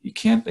you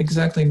can't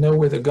exactly know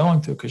where they're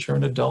going through because you're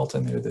an adult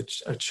and they're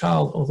a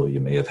child, although you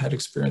may have had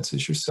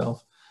experiences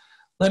yourself.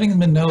 Letting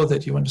them know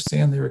that you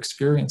understand their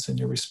experience and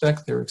you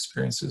respect their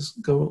experiences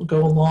go a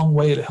long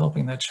way to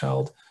helping that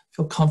child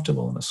feel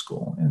comfortable in a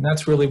school. And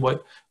that's really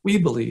what we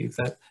believe,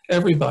 that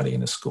everybody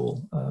in a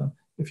school,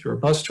 if you're a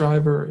bus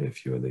driver,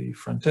 if you're the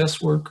front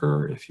desk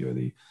worker, if you're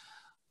the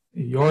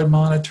yard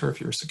monitor,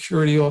 if you're a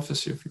security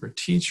officer, if you're a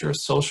teacher, a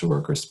social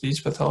worker,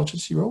 speech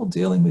pathologist, you're all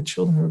dealing with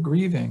children who are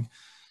grieving.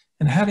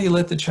 And how do you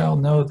let the child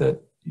know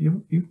that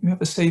you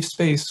have a safe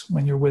space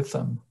when you're with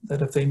them,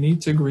 that if they need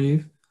to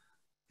grieve,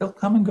 they'll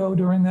come and go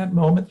during that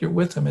moment you're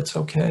with them, it's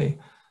okay.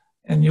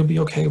 And you'll be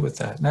okay with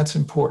that. And that's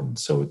important.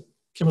 So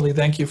Kimberly,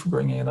 thank you for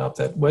bringing it up.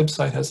 That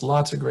website has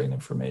lots of great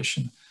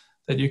information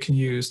that you can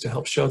use to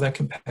help show that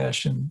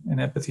compassion and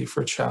empathy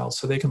for a child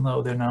so they can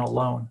know they're not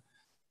alone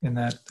in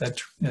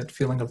that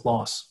feeling of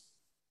loss.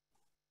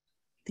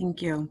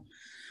 Thank you.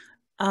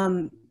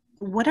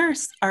 What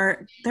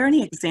are there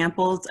any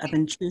examples of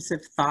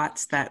intrusive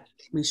thoughts that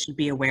we should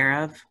be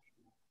aware of?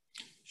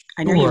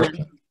 I know you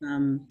mentioned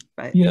some,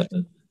 but yeah,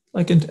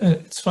 like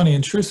it's funny,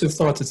 intrusive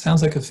thoughts. It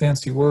sounds like a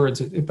fancy word,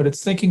 but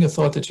it's thinking a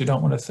thought that you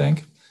don't want to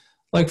think.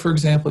 Like, for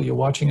example, you're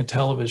watching a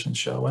television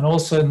show, and all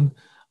of a sudden,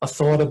 a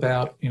thought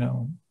about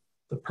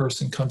the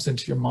person comes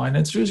into your mind.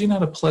 It's usually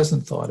not a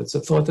pleasant thought. It's a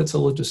thought that's a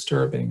little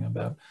disturbing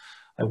about,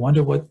 I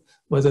wonder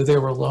whether they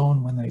were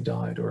alone when they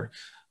died, or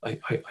I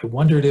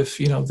wondered if,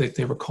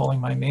 they were calling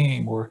my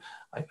name, or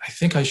I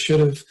think I should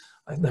have,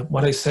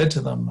 what I said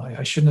to them,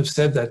 I shouldn't have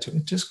said that to them.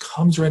 It just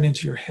comes right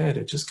into your head.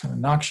 It just kind of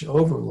knocks you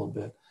over a little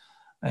bit.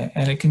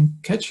 And it can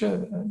catch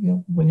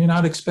you, when you're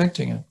not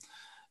expecting it.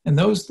 And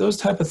those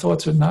type of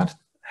thoughts are not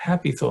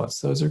happy thoughts.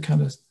 Those are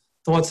kind of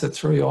thoughts that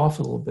throw you off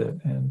a little bit.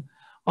 And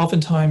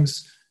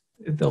oftentimes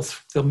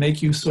they'll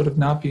make you sort of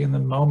not be in the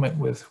moment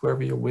with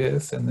whoever you're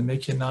with, and they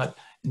make you not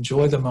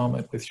enjoy the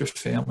moment with your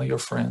family or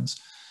friends.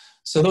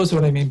 So those are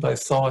what I mean by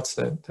thoughts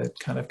that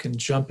kind of can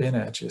jump in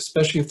at you,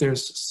 especially if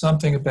there's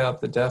something about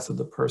the death of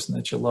the person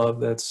that you love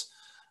that's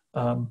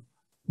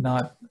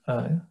not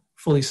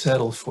fully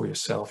settled for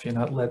yourself. You're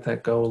not let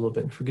that go a little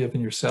bit and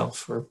forgiven yourself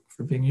for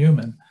being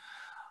human.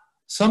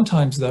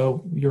 Sometimes,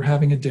 though, you're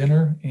having a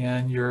dinner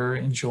and you're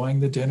enjoying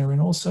the dinner,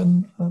 and all of a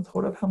sudden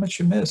thought of how much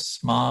you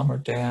miss mom or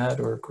dad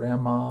or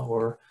grandma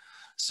or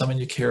someone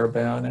you care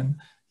about, and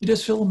you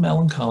just feel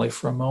melancholy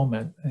for a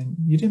moment, and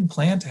you didn't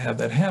plan to have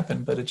that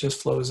happen, but it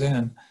just flows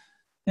in.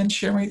 And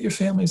sharing with your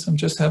families, I'm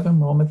just having a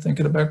moment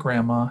thinking about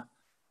grandma,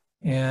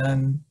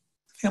 and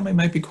the family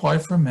might be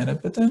quiet for a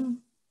minute, but then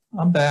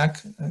I'm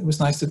back. It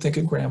was nice to think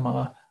of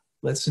grandma.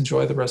 Let's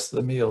enjoy the rest of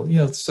the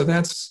meal. So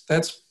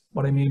that's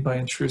what I mean by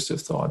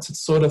intrusive thoughts. It's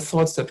sort of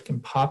thoughts that can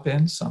pop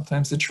in.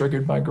 Sometimes they're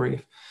triggered by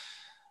grief.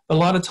 But a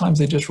lot of times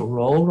they just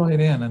roll right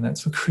in, and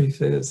that's what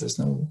grief is. There's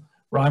no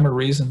rhyme or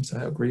reason to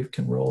how grief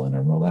can roll in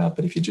and roll out.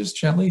 But if you just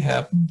gently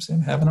have them, say,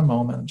 I'm having a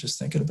moment, I'm just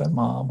thinking about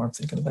mom, or I'm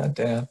thinking about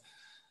dad,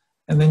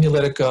 and then you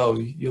let it go,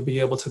 you'll be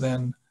able to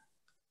then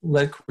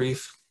let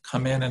grief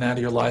come in and out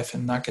of your life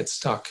and not get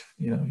stuck,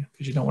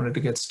 because you don't want it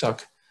to get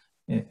stuck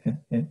in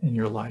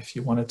your life.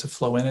 You want it to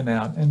flow in and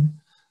out, and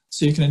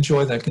so you can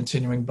enjoy that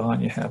continuing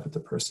bond you have with the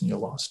person you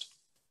lost.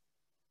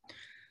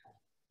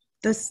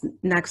 This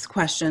next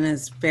question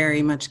is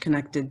very much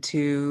connected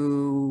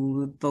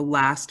to the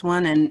last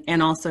one,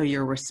 and also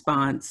your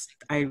response.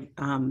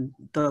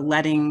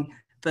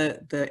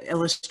 The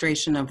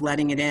illustration of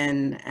letting it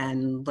in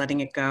and letting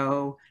it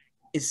go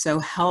is so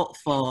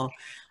helpful.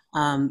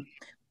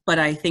 But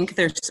I think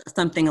there's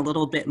something a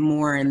little bit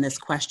more in this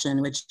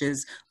question, which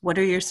is, what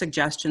are your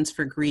suggestions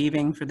for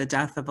grieving for the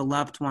death of a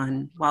loved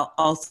one while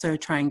also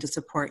trying to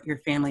support your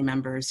family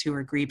members who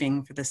are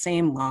grieving for the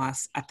same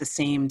loss at the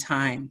same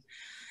time?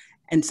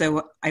 And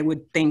so I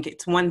would think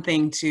it's one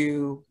thing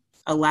to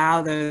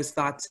allow those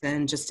thoughts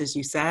in, just as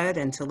you said,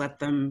 and to let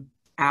them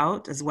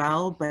out as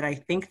well. But I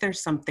think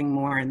there's something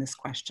more in this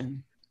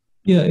question.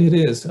 Yeah, it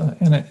is.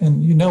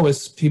 And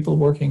as people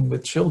working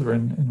with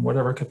children in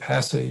whatever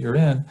capacity you're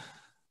in,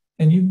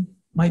 and you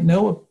might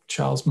know a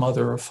child's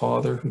mother or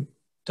father who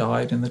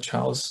died in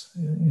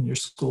your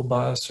school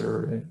bus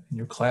or in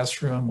your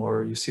classroom,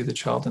 or you see the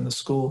child in the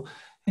school,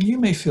 and you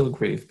may feel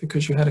grief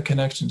because you had a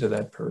connection to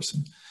that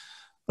person.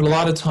 But a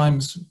lot of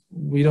times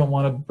we don't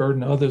want to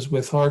burden others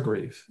with our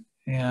grief,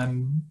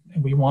 and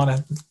we want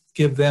to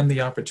give them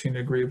the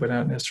opportunity to grieve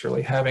without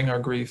necessarily having our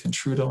grief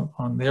intrude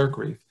on their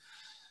grief.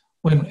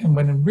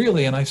 When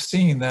really, and I've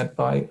seen that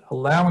by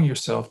allowing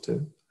yourself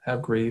to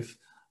have grief,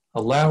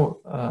 allow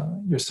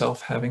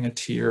yourself having a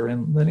tear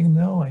and letting them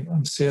know,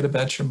 I'm sad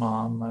about your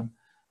mom.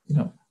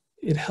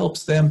 It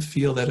helps them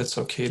feel that it's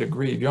okay to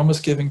grieve. You're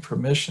almost giving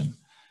permission.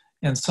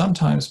 And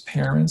sometimes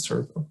parents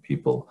or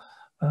people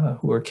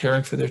who are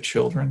caring for their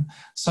children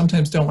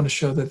sometimes don't want to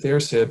show that they're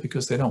sad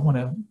because they don't want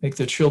to make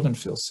their children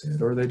feel sad,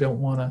 or they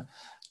don't want to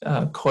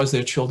cause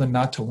their children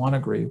not to want to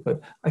grieve. But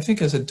I think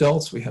as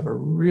adults, we have a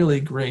really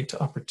great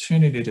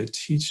opportunity to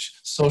teach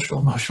social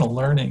emotional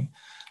learning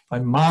by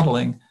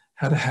modeling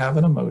how to have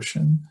an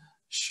emotion,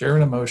 share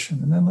an emotion,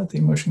 and then let the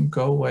emotion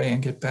go away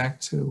and get back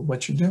to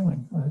what you're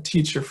doing. A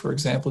teacher, for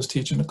example, is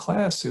teaching a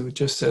class who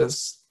just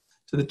says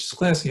to the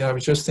class, I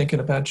was just thinking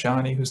about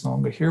Johnny, who's no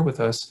longer here with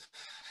us,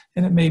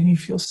 and it made me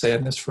feel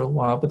sadness for a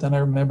while, but then I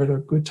remembered a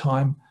good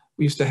time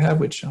we used to have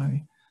with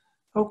Johnny.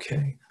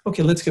 Okay,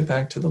 let's get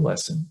back to the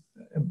lesson.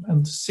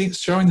 And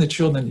showing the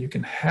children that you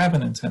can have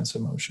an intense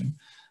emotion.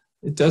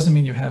 It doesn't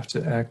mean you have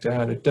to act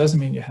out. It doesn't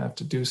mean you have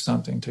to do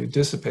something to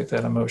dissipate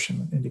that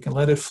emotion. And you can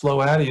let it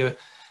flow out of you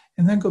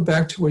and then go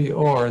back to where you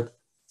are.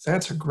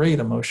 That's a great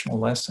emotional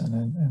lesson.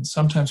 And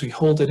sometimes we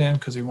hold it in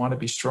because we want to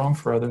be strong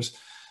for others,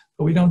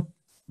 but we don't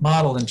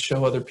model and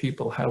show other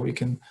people how we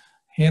can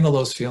handle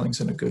those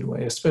feelings in a good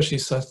way, especially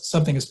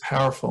something as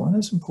powerful and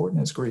as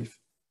important as grief.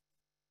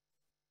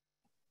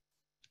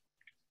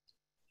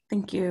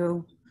 Thank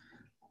you.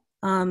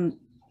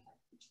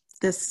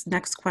 This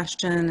next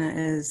question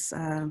is,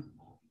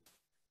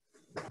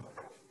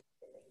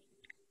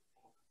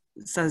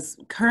 says,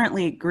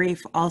 currently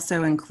grief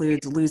also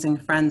includes losing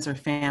friends or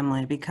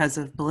family because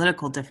of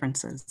political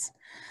differences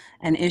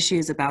and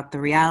issues about the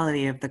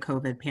reality of the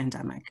COVID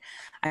pandemic.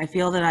 I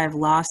feel that I've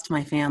lost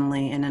my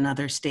family in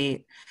another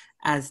state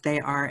as they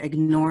are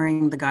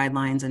ignoring the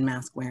guidelines and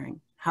mask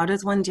wearing. How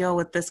does one deal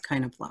with this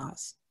kind of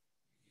loss?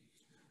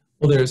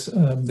 Well,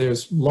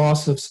 there's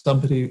loss of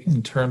somebody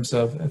in terms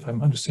of, if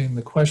I'm understanding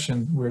the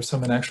question, where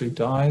someone actually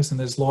dies, and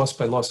there's loss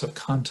by loss of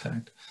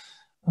contact.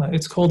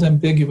 It's called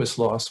ambiguous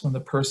loss, when the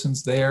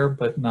person's there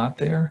but not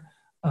there.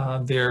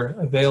 They're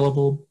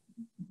available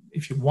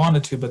if you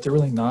wanted to, but they're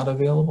really not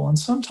available. And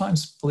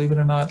sometimes, believe it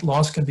or not,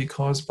 loss can be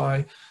caused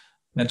by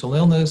mental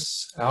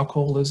illness,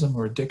 alcoholism,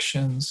 or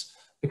addictions.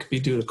 It could be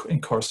due to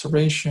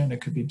incarceration. It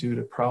could be due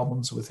to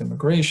problems with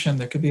immigration.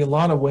 There could be a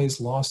lot of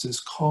ways loss is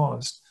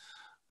caused.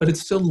 But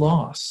it's still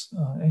loss,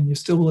 and you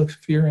still will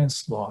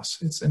experience loss.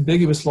 It's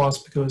ambiguous loss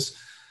because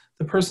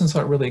the person's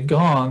not really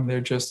gone,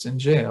 they're just in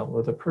jail,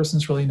 or the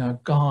person's really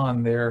not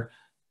gone, they're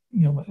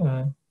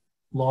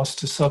lost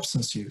to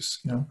substance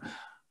use,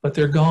 but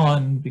they're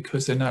gone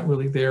because they're not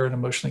really there and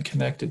emotionally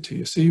connected to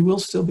you. So you will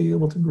still be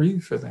able to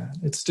grieve for that.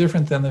 It's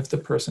different than if the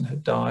person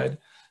had died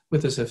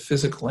with as a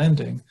physical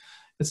ending.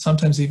 It's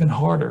sometimes even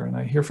harder, and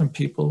I hear from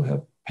people who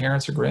have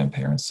parents or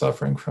grandparents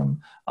suffering from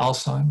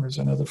Alzheimer's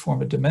or another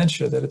form of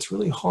dementia, that it's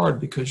really hard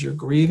because you're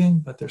grieving,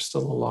 but they're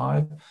still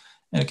alive,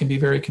 and it can be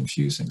very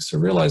confusing. So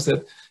realize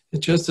that it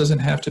just doesn't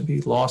have to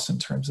be loss in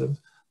terms of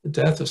the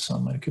death of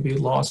someone. It could be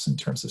loss in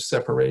terms of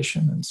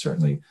separation, and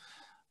certainly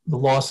the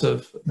loss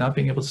of not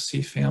being able to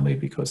see family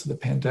because of the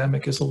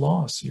pandemic is a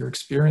loss. You're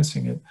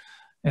experiencing it,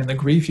 and the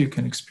grief you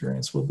can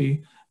experience will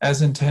be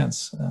as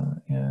intense,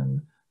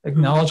 and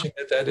acknowledging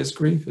that that is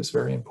grief is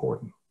very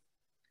important.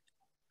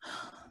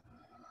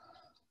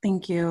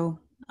 Thank you.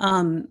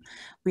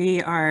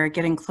 We are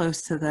getting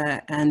close to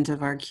the end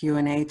of our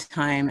Q&A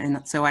time,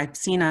 and so I've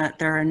seen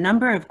there are a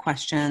number of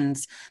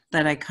questions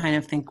that I kind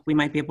of think we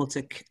might be able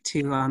to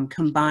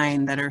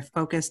combine that are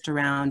focused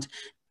around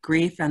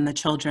grief and the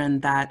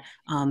children that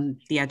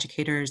the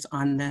educators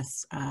on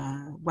this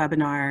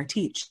webinar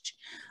teach.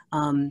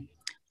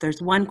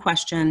 there's one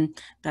question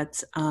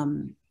that's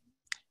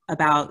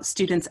about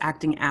students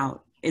acting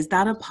out. Is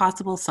that a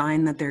possible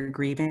sign that they're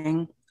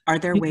grieving? Are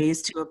there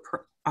ways to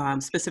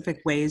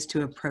specific ways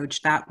to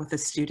approach that with a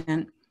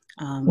student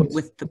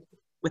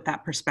with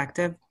that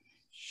perspective?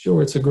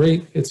 Sure, it's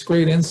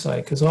great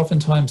insight, because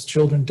oftentimes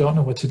children don't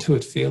know what to do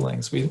with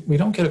feelings. We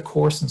don't get a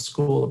course in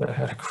school about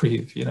how to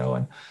grieve,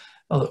 and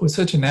it was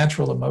such a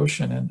natural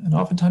emotion, and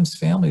oftentimes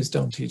families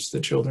don't teach the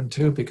children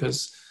too,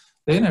 because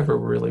they never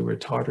really were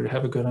taught or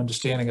have a good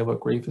understanding of what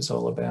grief is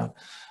all about.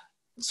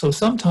 So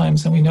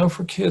sometimes, and we know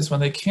for kids, when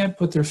they can't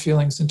put their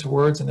feelings into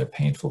words and their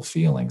painful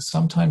feelings,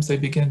 sometimes they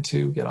begin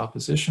to get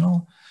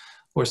oppositional,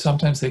 or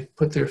sometimes they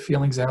put their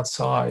feelings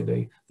outside.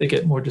 They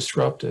get more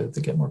disruptive,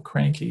 they get more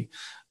cranky.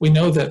 We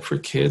know that for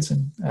kids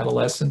and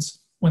adolescents,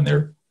 when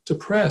they're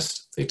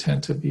depressed, they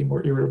tend to be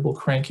more irritable,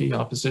 cranky,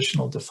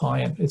 oppositional,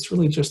 defiant. It's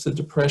really just the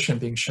depression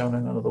being shown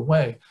in another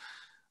way.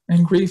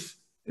 And grief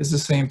is the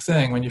same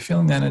thing. When you're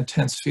feeling that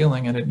intense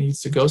feeling and it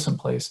needs to go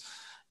someplace,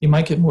 you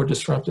might get more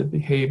disruptive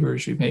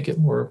behaviors. You may get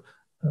more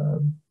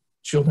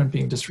children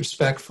being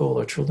disrespectful,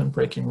 or children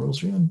breaking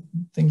rules, or even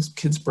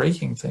kids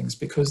breaking things,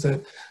 because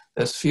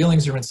those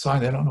feelings are inside.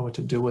 They don't know what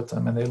to do with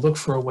them, and they look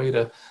for a way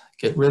to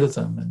get rid of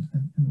them.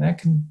 And that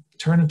can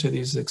turn into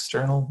these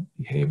external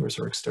behaviors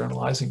or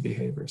externalizing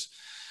behaviors.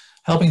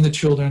 Helping the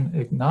children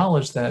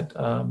acknowledge that,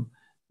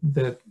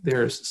 that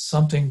there's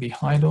something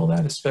behind all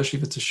that, especially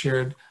if it's a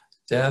shared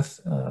death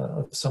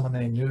of someone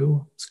they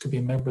knew. This could be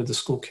a member of the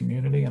school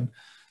community. And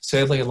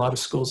sadly, a lot of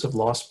schools have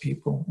lost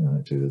people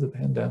due to the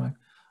pandemic.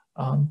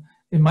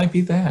 It might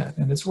be that,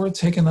 and it's worth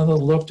taking another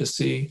look to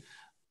see,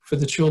 for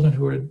the children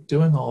who are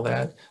doing all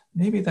that,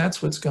 maybe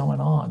that's what's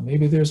going on.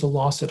 Maybe there's a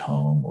loss at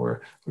home,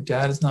 or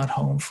dad is not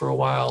home for a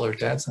while, or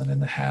dad's not in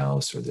the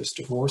house, or there's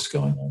divorce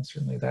going on.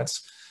 Certainly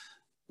that's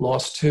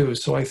loss too.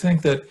 So I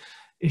think that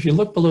if you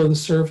look below the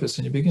surface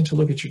and you begin to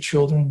look at your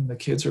children, the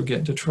kids who get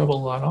into trouble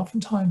a lot,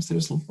 oftentimes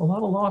there's a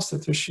lot of loss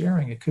that they're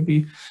sharing. It could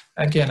be,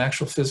 again,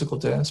 actual physical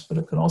deaths, but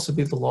it could also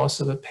be the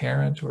loss of a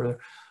parent, or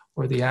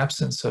the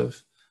absence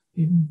of,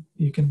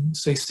 you can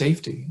say,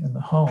 safety in the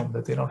home,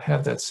 that they don't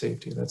have that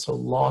safety. That's a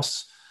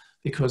loss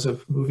because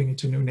of moving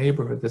into a new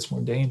neighborhood that's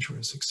more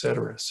dangerous,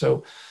 etc.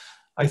 So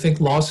I think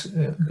loss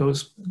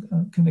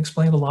can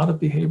explain a lot of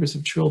behaviors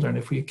of children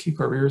if we keep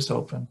our ears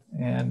open.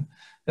 And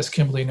as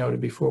Kimberly noted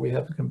before, we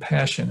have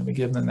compassion, and we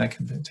give them that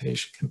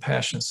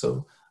compassion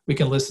so we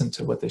can listen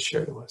to what they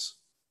share to us.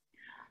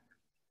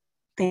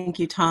 Thank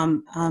you,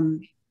 Tom.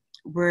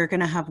 We're going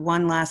to have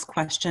one last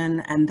question,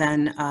 and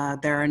then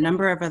there are a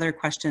number of other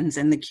questions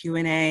in the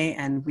Q&A,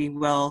 and we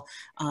will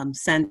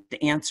send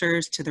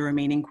answers to the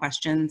remaining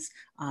questions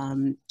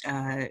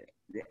via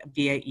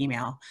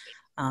email.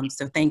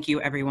 So thank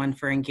you, everyone,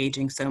 for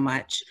engaging so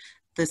much.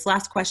 This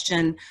last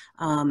question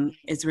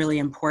is really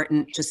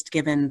important, just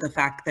given the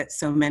fact that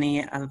so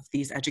many of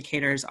these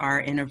educators are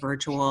in a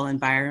virtual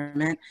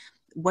environment.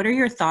 What are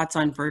your thoughts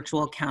on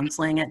virtual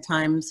counseling at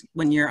times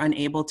when you're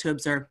unable to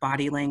observe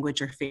body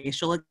language or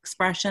facial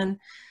expression?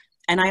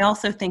 And I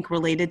also think,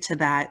 related to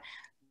that,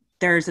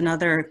 there's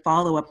another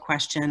follow-up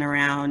question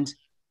around,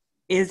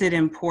 is it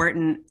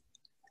important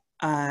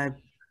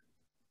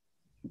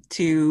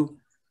to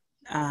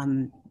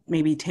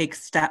maybe take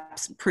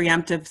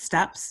preemptive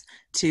steps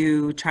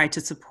to try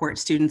to support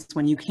students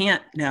when you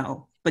can't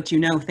know, but you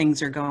know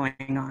things are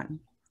going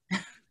on?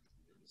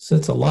 So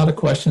it's a lot of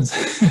questions.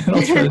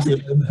 I'll try to do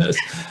it in this.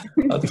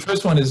 The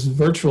first one is,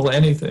 virtual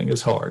anything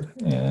is hard,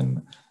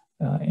 and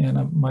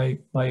my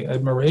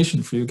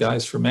admiration for you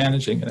guys for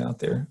managing it out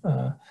there.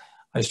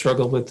 I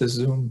struggle with the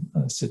Zoom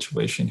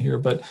situation here,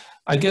 but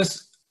I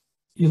guess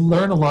you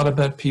learn a lot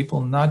about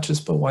people, not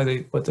just by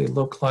what they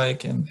look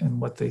like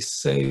and what they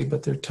say,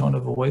 but their tone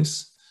of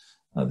voice,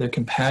 their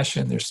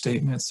compassion, their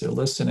statements, their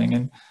listening.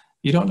 And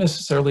you don't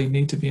necessarily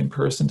need to be in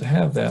person to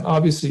have that.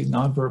 Obviously,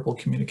 nonverbal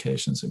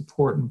communication is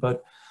important,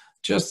 but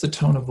just the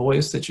tone of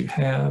voice that you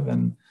have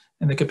and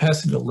the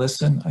capacity to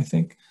listen. I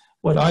think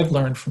what I've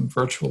learned from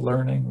virtual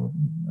learning, or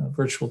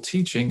virtual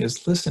teaching,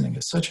 is listening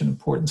is such an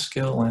important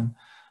skill. And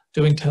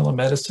doing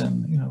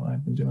telemedicine,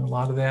 I've been doing a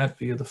lot of that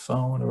via the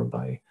phone or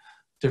by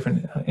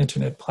different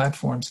internet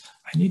platforms.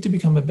 I need to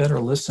become a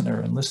better listener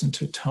and listen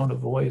to tone of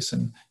voice,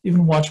 and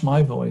even watch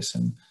my voice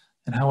and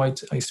how I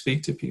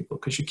speak to people,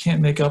 because you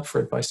can't make up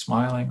for it by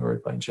smiling or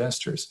by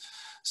gestures.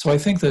 So I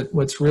think that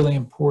what's really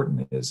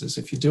important is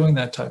if you're doing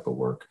that type of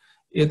work,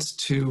 it's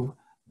to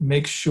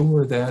make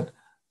sure that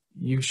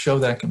you show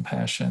that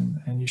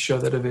compassion and you show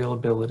that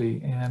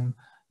availability, and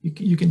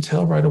you can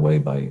tell right away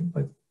by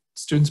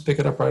students pick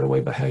it up right away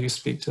by how you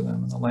speak to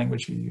them and the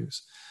language you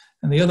use.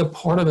 And the other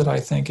part of it, I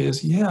think,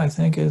 is you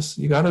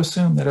got to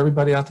assume that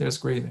everybody out there is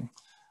grieving,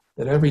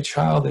 that every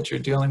child that you're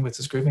dealing with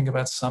is grieving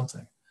about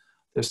something.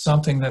 There's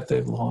something that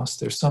they've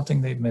lost. There's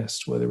something they've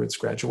missed, whether it's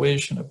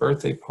graduation, a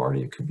birthday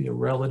party. It could be a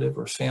relative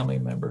or family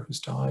member who's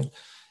died.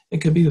 It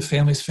could be the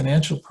family's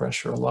financial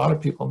pressure. A lot of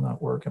people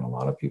not working. A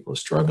lot of people are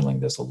struggling.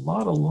 There's a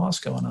lot of loss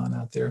going on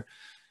out there.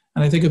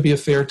 And I think it'd be a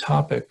fair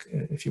topic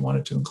if you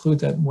wanted to include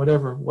that in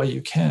whatever way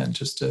you can,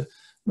 just to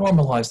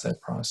normalize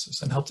that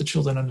process and help the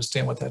children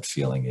understand what that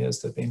feeling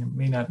is that they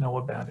may not know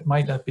about. It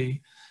might not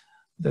be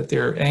that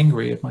they're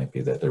angry, it might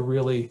be that they're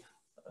really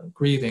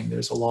grieving.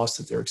 There's a loss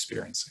that they're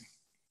experiencing.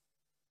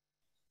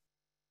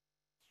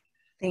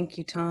 Thank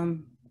you,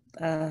 Tom.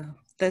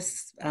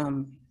 This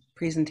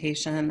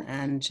presentation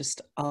and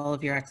just all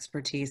of your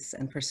expertise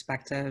and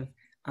perspective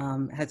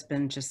has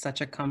been just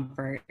such a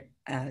comfort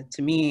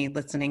to me,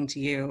 listening to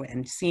you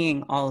and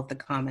seeing all of the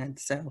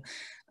comments. So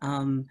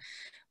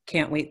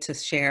can't wait to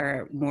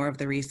share more of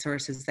the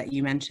resources that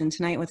you mentioned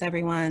tonight with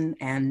everyone,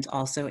 and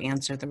also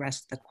answer the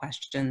rest of the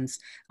questions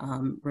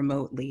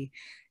remotely.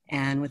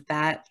 And with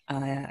that,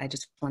 I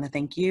just want to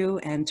thank you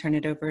and turn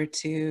it over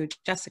to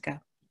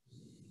Jessica.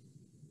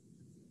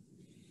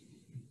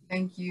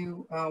 Thank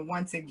you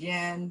once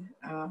again,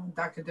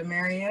 Dr.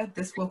 DeMaria.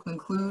 This will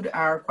conclude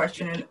our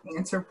question and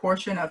answer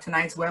portion of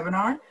tonight's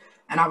webinar.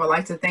 And I would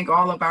like to thank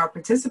all of our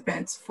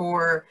participants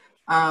for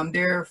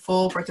their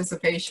full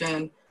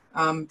participation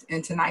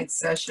in tonight's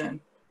session.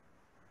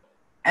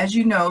 As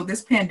you know,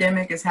 this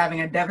pandemic is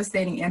having a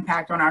devastating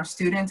impact on our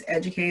students,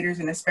 educators,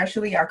 and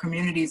especially our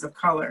communities of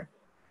color.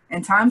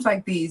 In times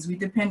like these, we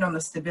depend on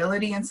the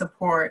stability and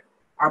support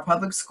our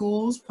public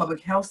schools,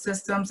 public health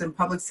systems, and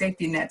public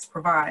safety nets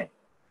provide.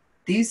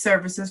 These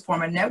services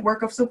form a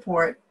network of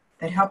support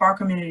that help our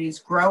communities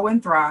grow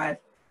and thrive,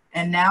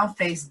 and now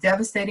face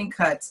devastating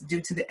cuts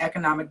due to the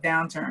economic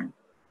downturn.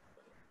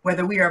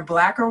 Whether we are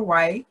Black or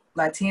white,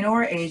 Latino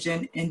or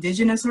Asian,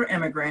 Indigenous or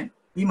immigrant,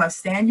 we must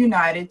stand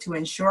united to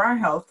ensure our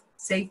health,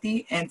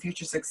 safety, and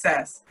future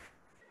success.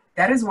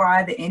 That is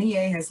why the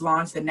NEA has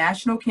launched a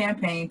national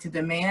campaign to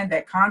demand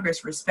that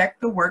Congress respect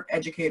the work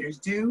educators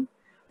do,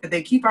 that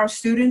they keep our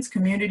students,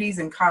 communities,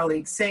 and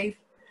colleagues safe,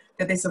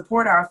 that they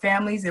support our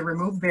families and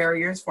remove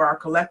barriers for our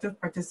collective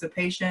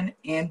participation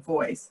and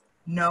voice,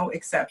 no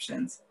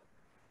exceptions.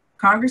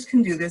 Congress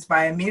can do this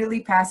by immediately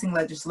passing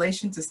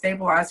legislation to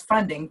stabilize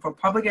funding for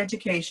public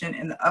education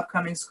in the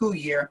upcoming school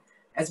year,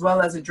 as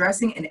well as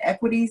addressing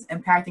inequities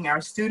impacting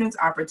our students'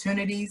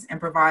 opportunities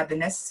and provide the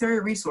necessary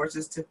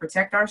resources to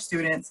protect our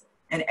students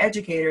and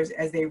educators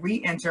as they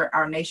re-enter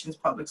our nation's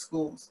public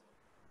schools.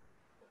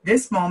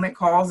 This moment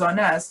calls on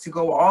us to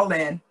go all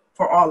in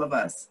for all of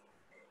us.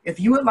 If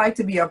you would like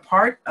to be a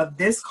part of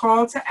this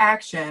call to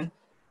action,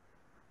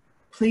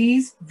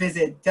 please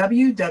visit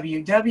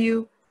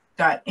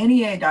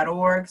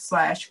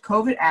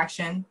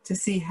www.nea.org/COVID-action to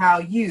see how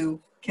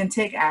you can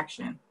take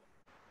action.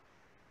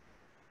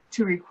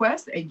 To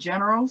request a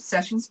general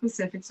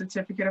session-specific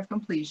certificate of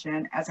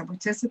completion as a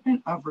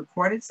participant of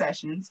recorded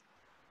sessions,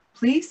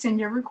 please send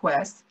your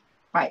request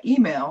by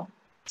email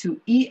to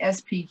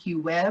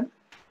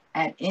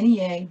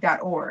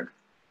espqweb@nea.org.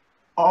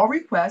 All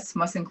requests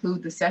must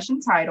include the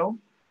session title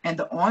and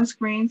the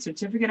on-screen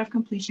certificate of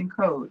completion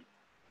code.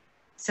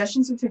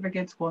 Session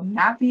certificates will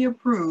not be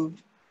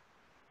approved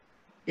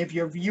if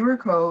your viewer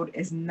code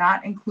is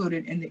not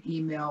included in the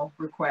email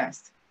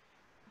request.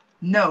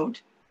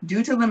 Note,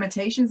 due to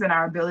limitations in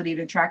our ability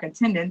to track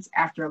attendance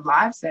after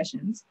live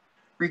sessions,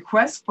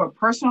 requests for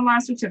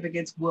personalized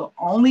certificates will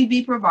only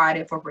be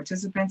provided for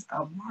participants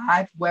of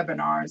live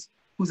webinars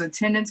whose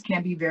attendance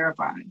can be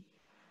verified.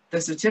 The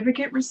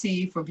certificate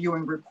received for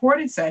viewing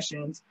recorded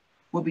sessions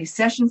will be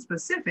session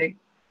specific,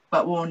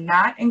 but will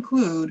not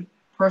include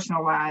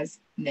personalized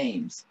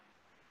names.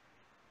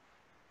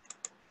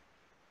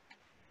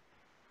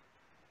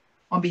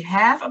 On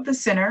behalf of the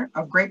Center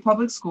of Great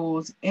Public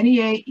Schools,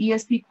 NEA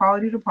ESP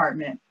Quality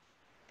Department,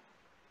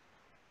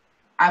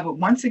 I would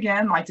once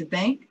again like to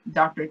thank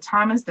Dr.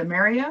 Thomas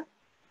DeMaria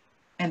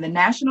and the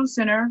National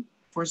Center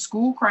for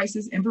School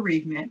Crisis and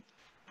Bereavement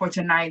for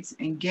tonight's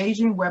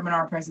engaging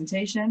webinar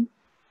presentation,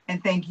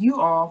 and thank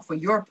you all for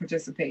your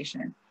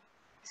participation.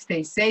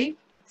 Stay safe,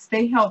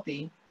 stay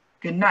healthy.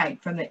 Good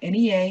night from the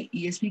NEA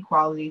ESP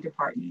Quality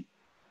Department.